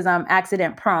safe, because I'm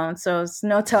accident prone. So it's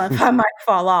no telling if I might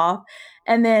fall off.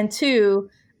 And then two,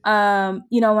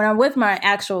 when I'm with my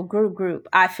actual group,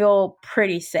 I feel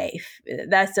pretty safe.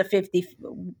 That's a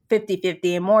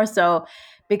 50-50, and more so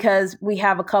because we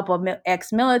have a couple of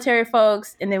ex-military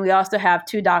folks, and then we also have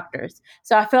two doctors.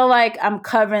 So I feel like I'm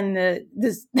covering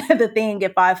the thing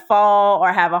if I fall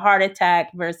or have a heart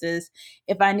attack versus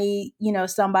if I need,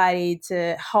 somebody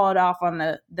to hold off on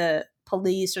the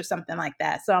police or something like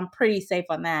that. So I'm pretty safe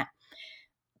on that.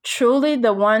 Truly,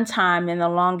 the one time and the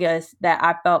longest that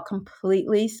I felt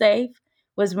completely safe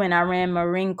was when I ran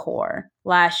Marine Corps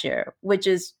last year, which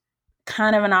is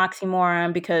kind of an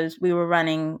oxymoron because we were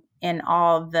running in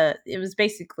it was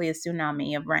basically a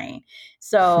tsunami of rain.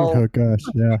 So, Oh gosh,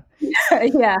 yeah.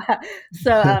 yeah.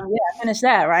 So, I finished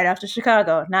that right after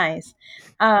Chicago. Nice.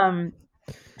 Um,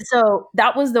 so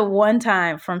that was the one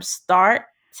time from start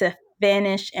to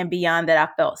finish and beyond that I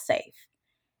felt safe.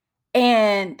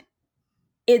 And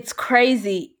it's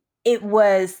crazy. It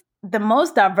was the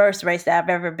most diverse race that I've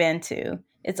ever been to.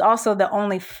 It's also the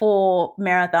only full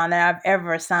marathon that I've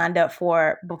ever signed up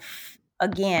for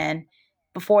again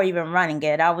before even running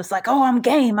it. I was like, oh, I'm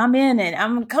game. I'm in it.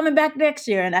 I'm coming back next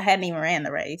year. And I hadn't even ran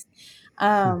the race.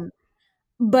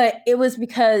 But it was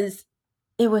because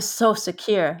it was so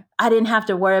secure. I didn't have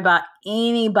to worry about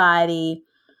anybody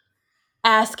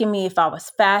asking me if I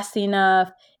was fast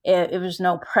enough. It was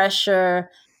no pressure.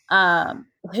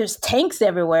 There's tanks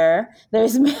everywhere.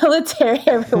 There's military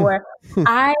everywhere.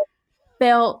 I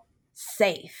felt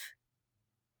safe.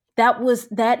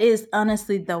 That is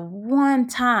honestly the one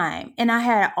time. And I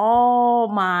had all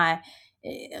my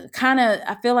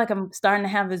I feel like I'm starting to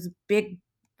have this big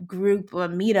group or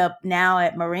meetup now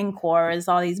at Marine Corps is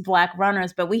all these Black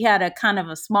runners, but we had a kind of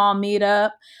a small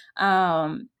meetup.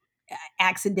 Um,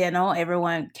 Accidental.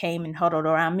 Everyone came and huddled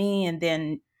around me, and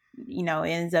then it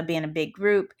ends up being a big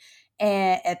group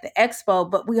and at the expo.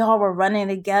 But we all were running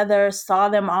together, saw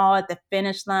them all at the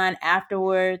finish line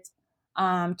afterwards,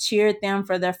 cheered them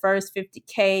for their first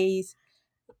 50Ks.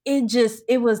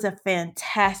 It was a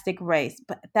fantastic race.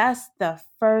 But that's the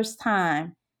first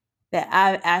time that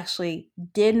I actually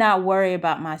did not worry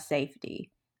about my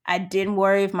safety. I didn't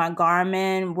worry if my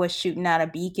Garmin was shooting out a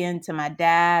beacon to my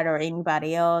dad or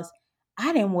anybody else.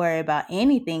 I didn't worry about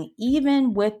anything,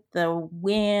 even with the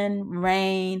wind,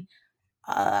 rain,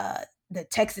 uh, the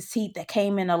Texas heat that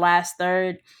came in the last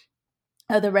third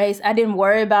of the race. I didn't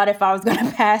worry about if I was going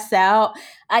to pass out.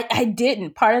 I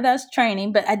didn't. Part of that's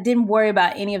training, but I didn't worry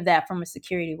about any of that from a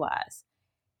security wise.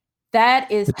 That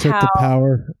is It took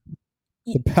how.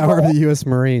 the power of the U.S.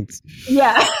 Marines.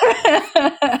 Yeah.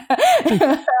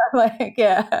 Like,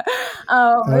 yeah.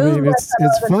 I mean, it's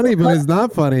funny, but it's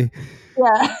not funny.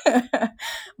 Yeah.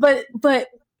 but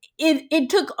it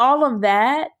took all of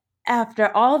that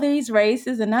after all these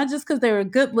races, and not just because they were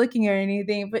good looking or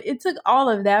anything, but it took all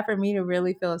of that for me to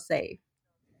really feel safe.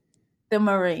 The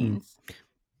Marines.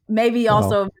 Maybe Well,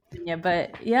 also Virginia,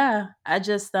 but yeah, I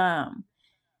just that's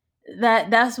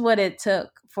what it took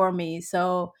for me.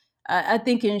 So I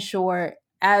think in short,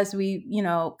 as we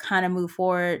kind of move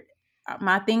forward,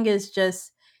 my thing is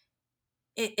just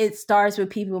it starts with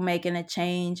people making a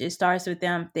change. It starts with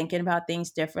them thinking about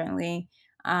things differently,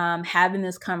 having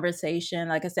this conversation.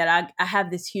 Like I said, I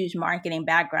have this huge marketing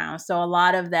background, so a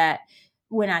lot of that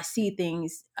when I see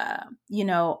things,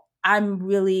 I'm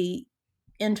really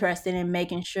interested in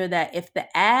making sure that if the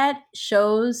ad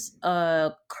shows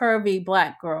a curvy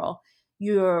Black girl,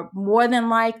 you're more than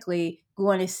likely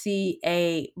going to see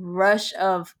a rush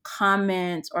of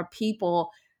comments or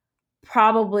people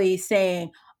probably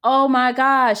saying, "Oh my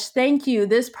gosh, thank you.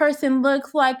 This person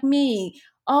looks like me.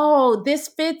 Oh, this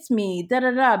fits me." Da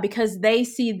da da, because they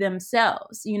see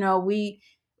themselves.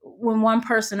 When one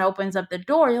person opens up the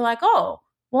door, you're like, "Oh,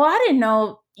 well, I didn't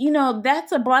know.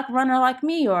 That's a Black runner like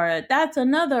me, or that's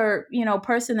another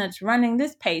person that's running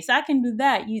this pace. I can do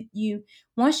that." You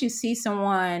once you see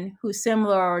someone who's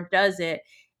similar or does it,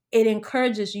 it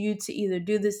encourages you to either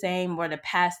do the same or to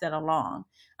pass that along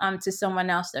to someone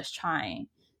else that's trying.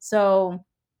 So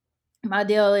my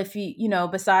deal, if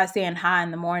besides saying hi in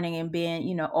the morning and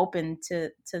being, open to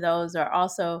those, are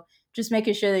also just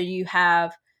making sure that you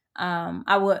have,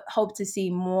 I would hope to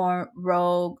see more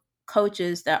rogue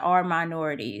coaches that are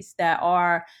minorities, that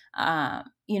are,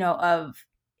 of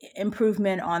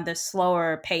improvement on the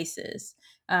slower paces,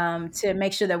 to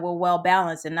make sure that we're well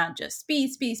balanced and not just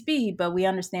speed, speed, speed, but we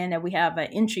understand that we have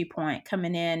an entry point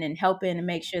coming in and helping to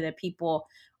make sure that people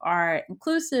are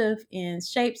inclusive in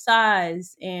shape,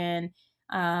 size, and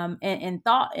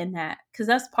thought in that. Because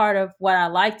that's part of what I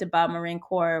liked about Marine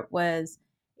Corps was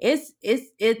it's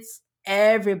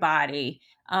everybody,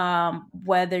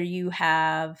 whether you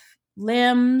have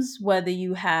limbs, whether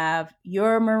you have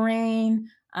your Marine,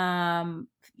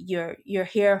 you're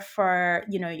here for,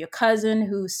 you know, your cousin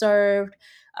who served,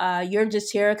 you're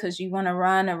just here because you want to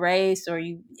run a race, or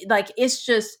you like, it's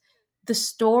just the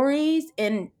stories.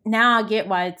 And now I get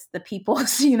why it's the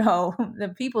people's, you know, the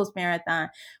people's marathon.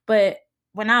 But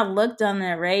when I looked on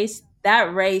that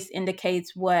race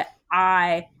indicates what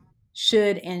I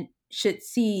should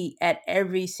see at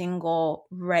every single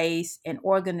race and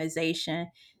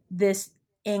organization, this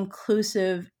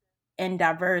inclusive and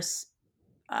diverse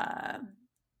uh,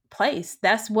 place.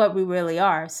 That's what we really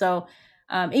are. So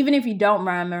even if you don't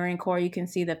run Marine Corps, you can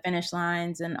see the finish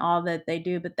lines and all that they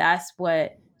do. But that's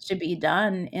what should be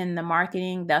done in the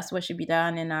marketing. That's what should be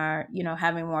done in our, you know,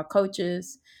 having more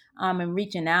coaches, and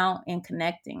reaching out and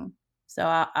connecting. So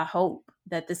I hope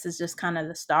that this is just kind of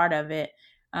the start of it,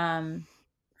 um,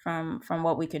 from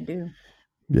what we could do.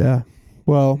 Yeah.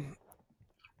 Well,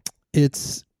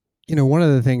 it's, you know, one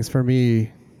of the things for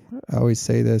me, I always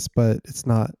say this, but it's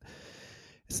not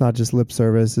just lip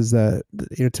service, is that,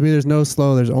 you know, to me there's no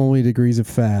slow, there's only degrees of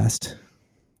fast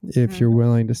if you're Mhm.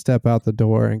 willing to step out the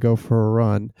door and go for a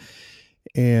run.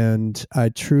 And I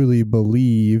truly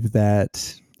believe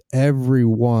that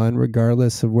everyone,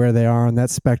 regardless of where they are on that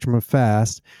spectrum of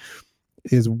fast,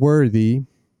 is worthy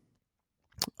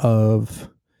of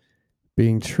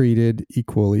being treated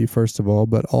equally, first of all,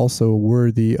 but also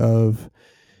worthy of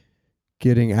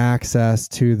getting access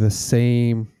to the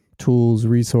same tools,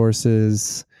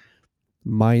 resources,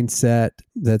 mindset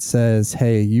that says,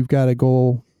 hey, you've got a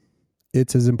goal.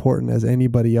 It's as important as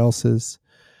anybody else's.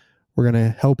 We're going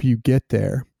to help you get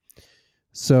there.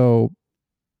 So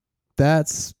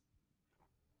that's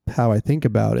how I think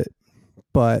about it.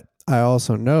 But I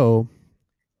also know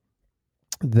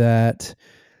that,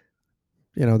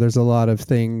 you know, there's a lot of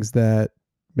things that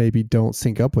maybe don't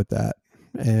sync up with that.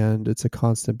 And it's a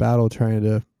constant battle trying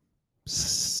to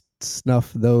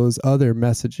snuff those other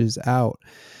messages out.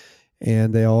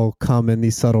 And they all come in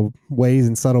these subtle ways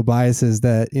and subtle biases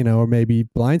that, you know, or maybe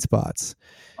blind spots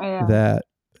Yeah. that,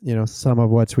 you know, some of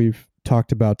what we've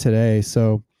talked about today.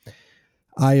 So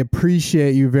I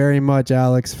appreciate you very much,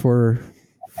 Alex, for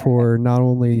not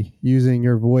only using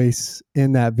your voice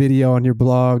in that video on your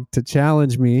blog to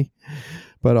challenge me,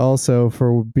 but also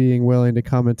for being willing to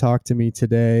come and talk to me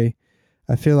today.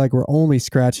 I feel like we're only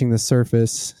scratching the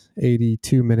surface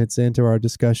 82 minutes into our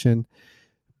discussion,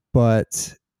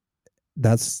 but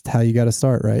that's how you got to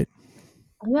start, right?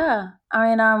 Yeah, I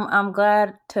mean, I'm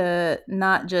glad to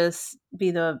not just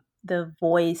be the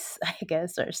voice, I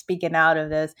guess, or speaking out of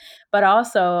this, but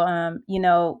also, you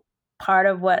know, part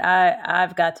of what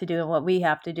I've got to do and what we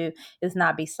have to do is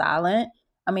not be silent.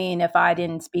 I mean, if I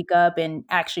didn't speak up and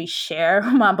actually share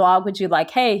my blog with you,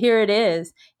 like, hey, here it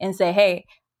is, and say, hey,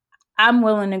 I'm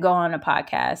willing to go on a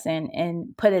podcast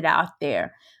and put it out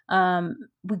there.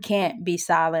 We can't be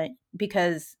silent,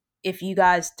 because if you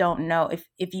guys don't know,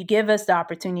 if you give us the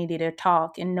opportunity to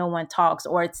talk and no one talks,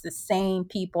 or it's the same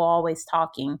people always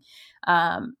talking,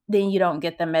 then you don't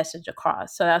get the message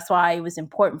across. So that's why it was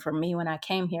important for me when I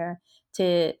came here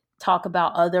to talk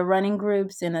about other running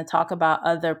groups and to talk about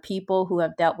other people who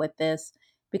have dealt with this,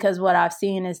 because what I've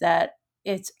seen is that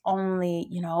it's only,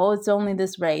 you know, it's only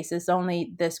this race, it's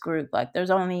only this group, like there's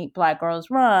only Black Girls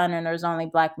Run and there's only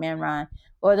Black Men Run,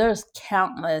 or there's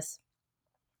countless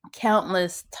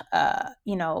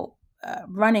you know,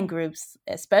 running groups,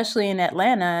 especially in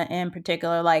Atlanta in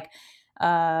particular, like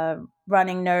uh,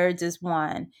 Running Nerds is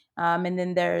one, and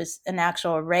then there's an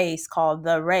actual race called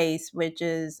The Race, which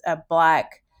is a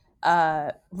Black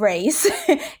race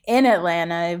in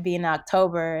Atlanta. It'd be in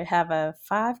October. Have a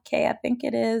 5K, I think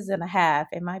it is, and a half.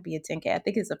 It might be a 10K. I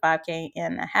think it's a 5K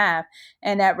and a half.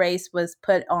 And that race was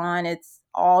put on. It's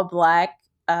all Black,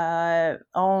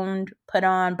 owned, put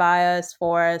on by us,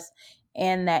 for us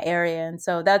in that area. And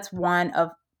so that's one of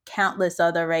countless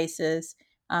other races.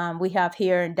 We have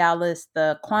here in Dallas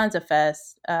the Kwanzaa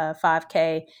Fest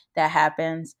 5K that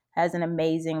happens, has an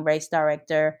amazing race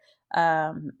director.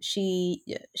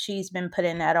 She's been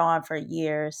putting that on for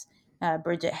years.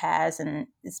 Bridget has, and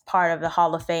it's part of the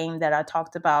Hall of Fame that I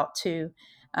talked about too.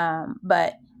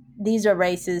 But these are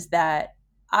races that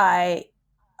I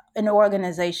and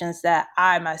organizations that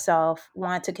I myself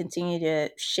want to continue to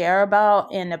share about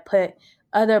and to put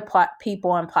other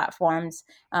people on platforms,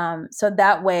 so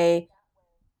that way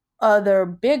other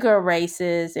bigger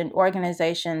races and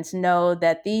organizations know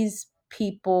that these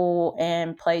people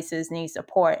and places need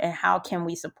support, and how can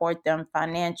we support them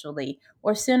financially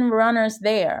or send runners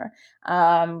there.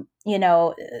 You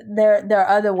know, there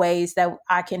are other ways that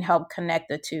I can help connect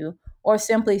the two, or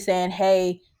simply saying,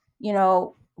 hey,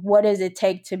 what does it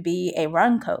take to be a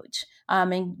run coach?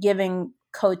 And giving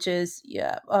coaches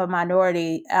a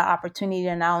minority opportunity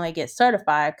to not only get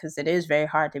certified, because it is very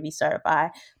hard to be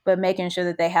certified, but making sure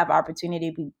that they have opportunity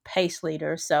to be pace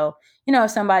leaders. So,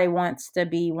 if somebody wants to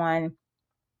be one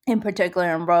in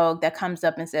particular in Rogue that comes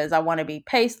up and says, I want to be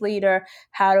pace leader,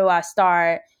 how do I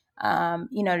start?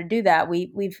 To do that,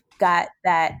 we've got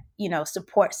that,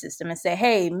 support system, and say,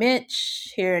 hey,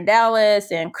 Mitch here in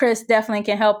Dallas and Chris definitely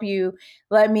can help you.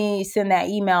 Let me send that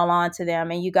email on to them,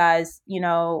 and you guys,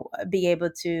 be able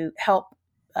to help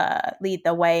lead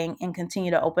the way and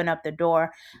continue to open up the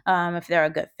door if they're a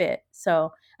good fit.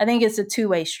 So I think it's a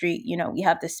two-way street. We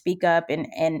have to speak up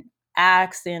and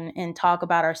ask and talk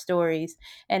about our stories,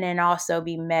 and then also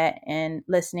be met in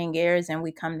listening ears, and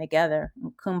we come together,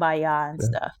 kumbaya and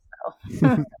stuff.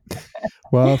 So.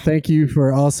 Well, thank you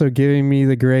for also giving me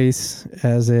the grace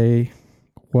as a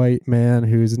white man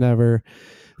who's never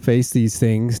faced these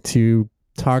things to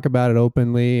talk about it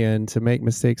openly and to make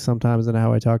mistakes sometimes in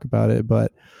how I talk about it.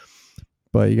 But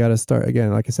you got to start,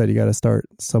 again, like I said, you got to start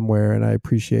somewhere. And I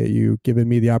appreciate you giving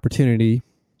me the opportunity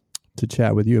to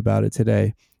chat with you about it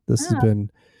today. This has been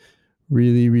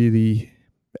really, really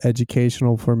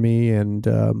educational for me. And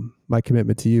my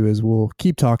commitment to you is we'll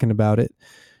keep talking about it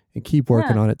and keep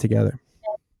working on it together.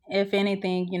 If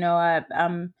anything,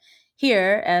 I'm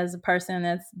here as a person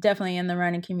that's definitely in the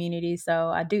running community. So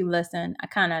I do listen. I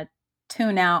kind of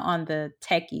tune out on the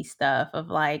techie stuff of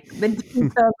like the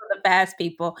details of the fast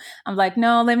people. I'm like,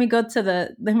 no, let me go to the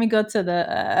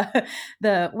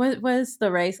what was the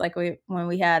race? Like when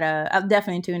we had I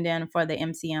definitely tuned in for the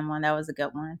MCM one. That was a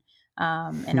good one.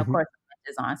 And of course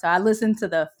is on. So I listen to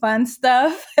the fun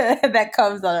stuff that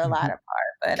comes on the latter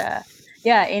part. But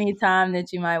yeah, anytime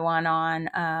that you might want on,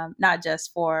 not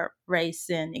just for race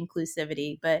and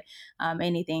inclusivity, but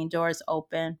anything, doors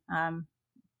open.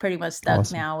 Pretty much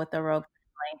stuck now with the Rogue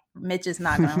family. Mitch is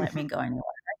not going to let me go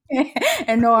anywhere.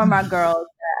 And nor are my girls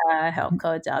help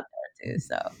coach out there too.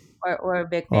 So we're a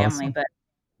big family, but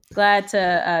glad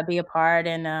to be a part.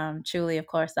 And truly, of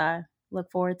course, I look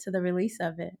forward to the release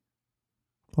of it.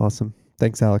 Awesome.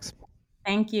 Thanks, Alex.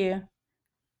 Thank you.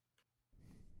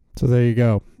 So there you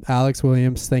go. Alex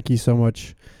Williams, thank you so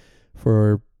much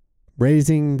for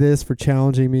raising this, for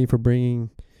challenging me, for bringing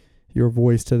your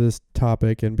voice to this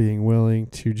topic and being willing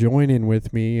to join in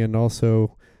with me. And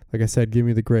also, like I said, give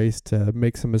me the grace to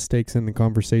make some mistakes in the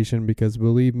conversation, because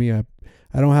believe me, I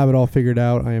don't have it all figured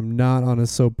out. I am not on a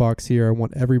soapbox here. I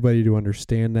want everybody to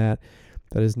understand that.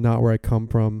 That is not where I come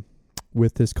from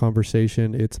with this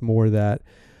conversation. It's more that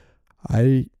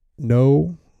I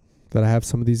know that I have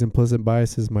some of these implicit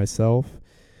biases myself,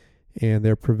 and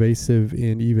they're pervasive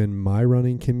in even my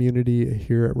running community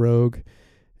here at Rogue.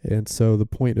 And so the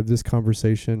point of this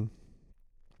conversation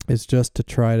is just to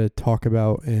try to talk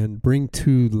about and bring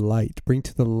to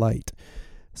the light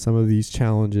some of these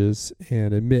challenges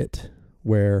and admit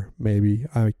where maybe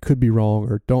I could be wrong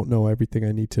or don't know everything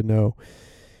I need to know.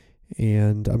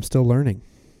 And I'm still learning.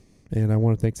 And I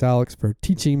want to thank Alex for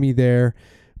teaching me there.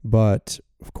 But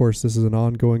of course, this is an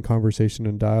ongoing conversation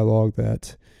and dialogue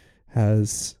that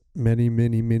has many,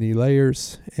 many, many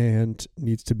layers and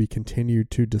needs to be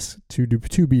continued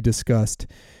to be discussed.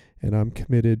 And I'm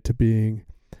committed to being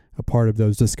a part of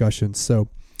those discussions. So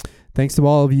thanks to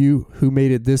all of you who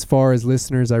made it this far as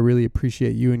listeners. I really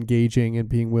appreciate you engaging and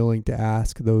being willing to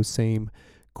ask those same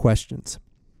questions.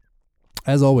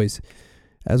 As always,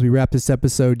 as we wrap this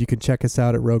episode, you can check us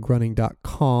out at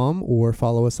roguerunning.com or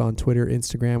follow us on Twitter,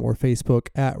 Instagram, or Facebook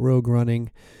at Rogue Running.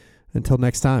 Until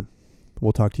next time,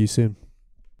 we'll talk to you soon.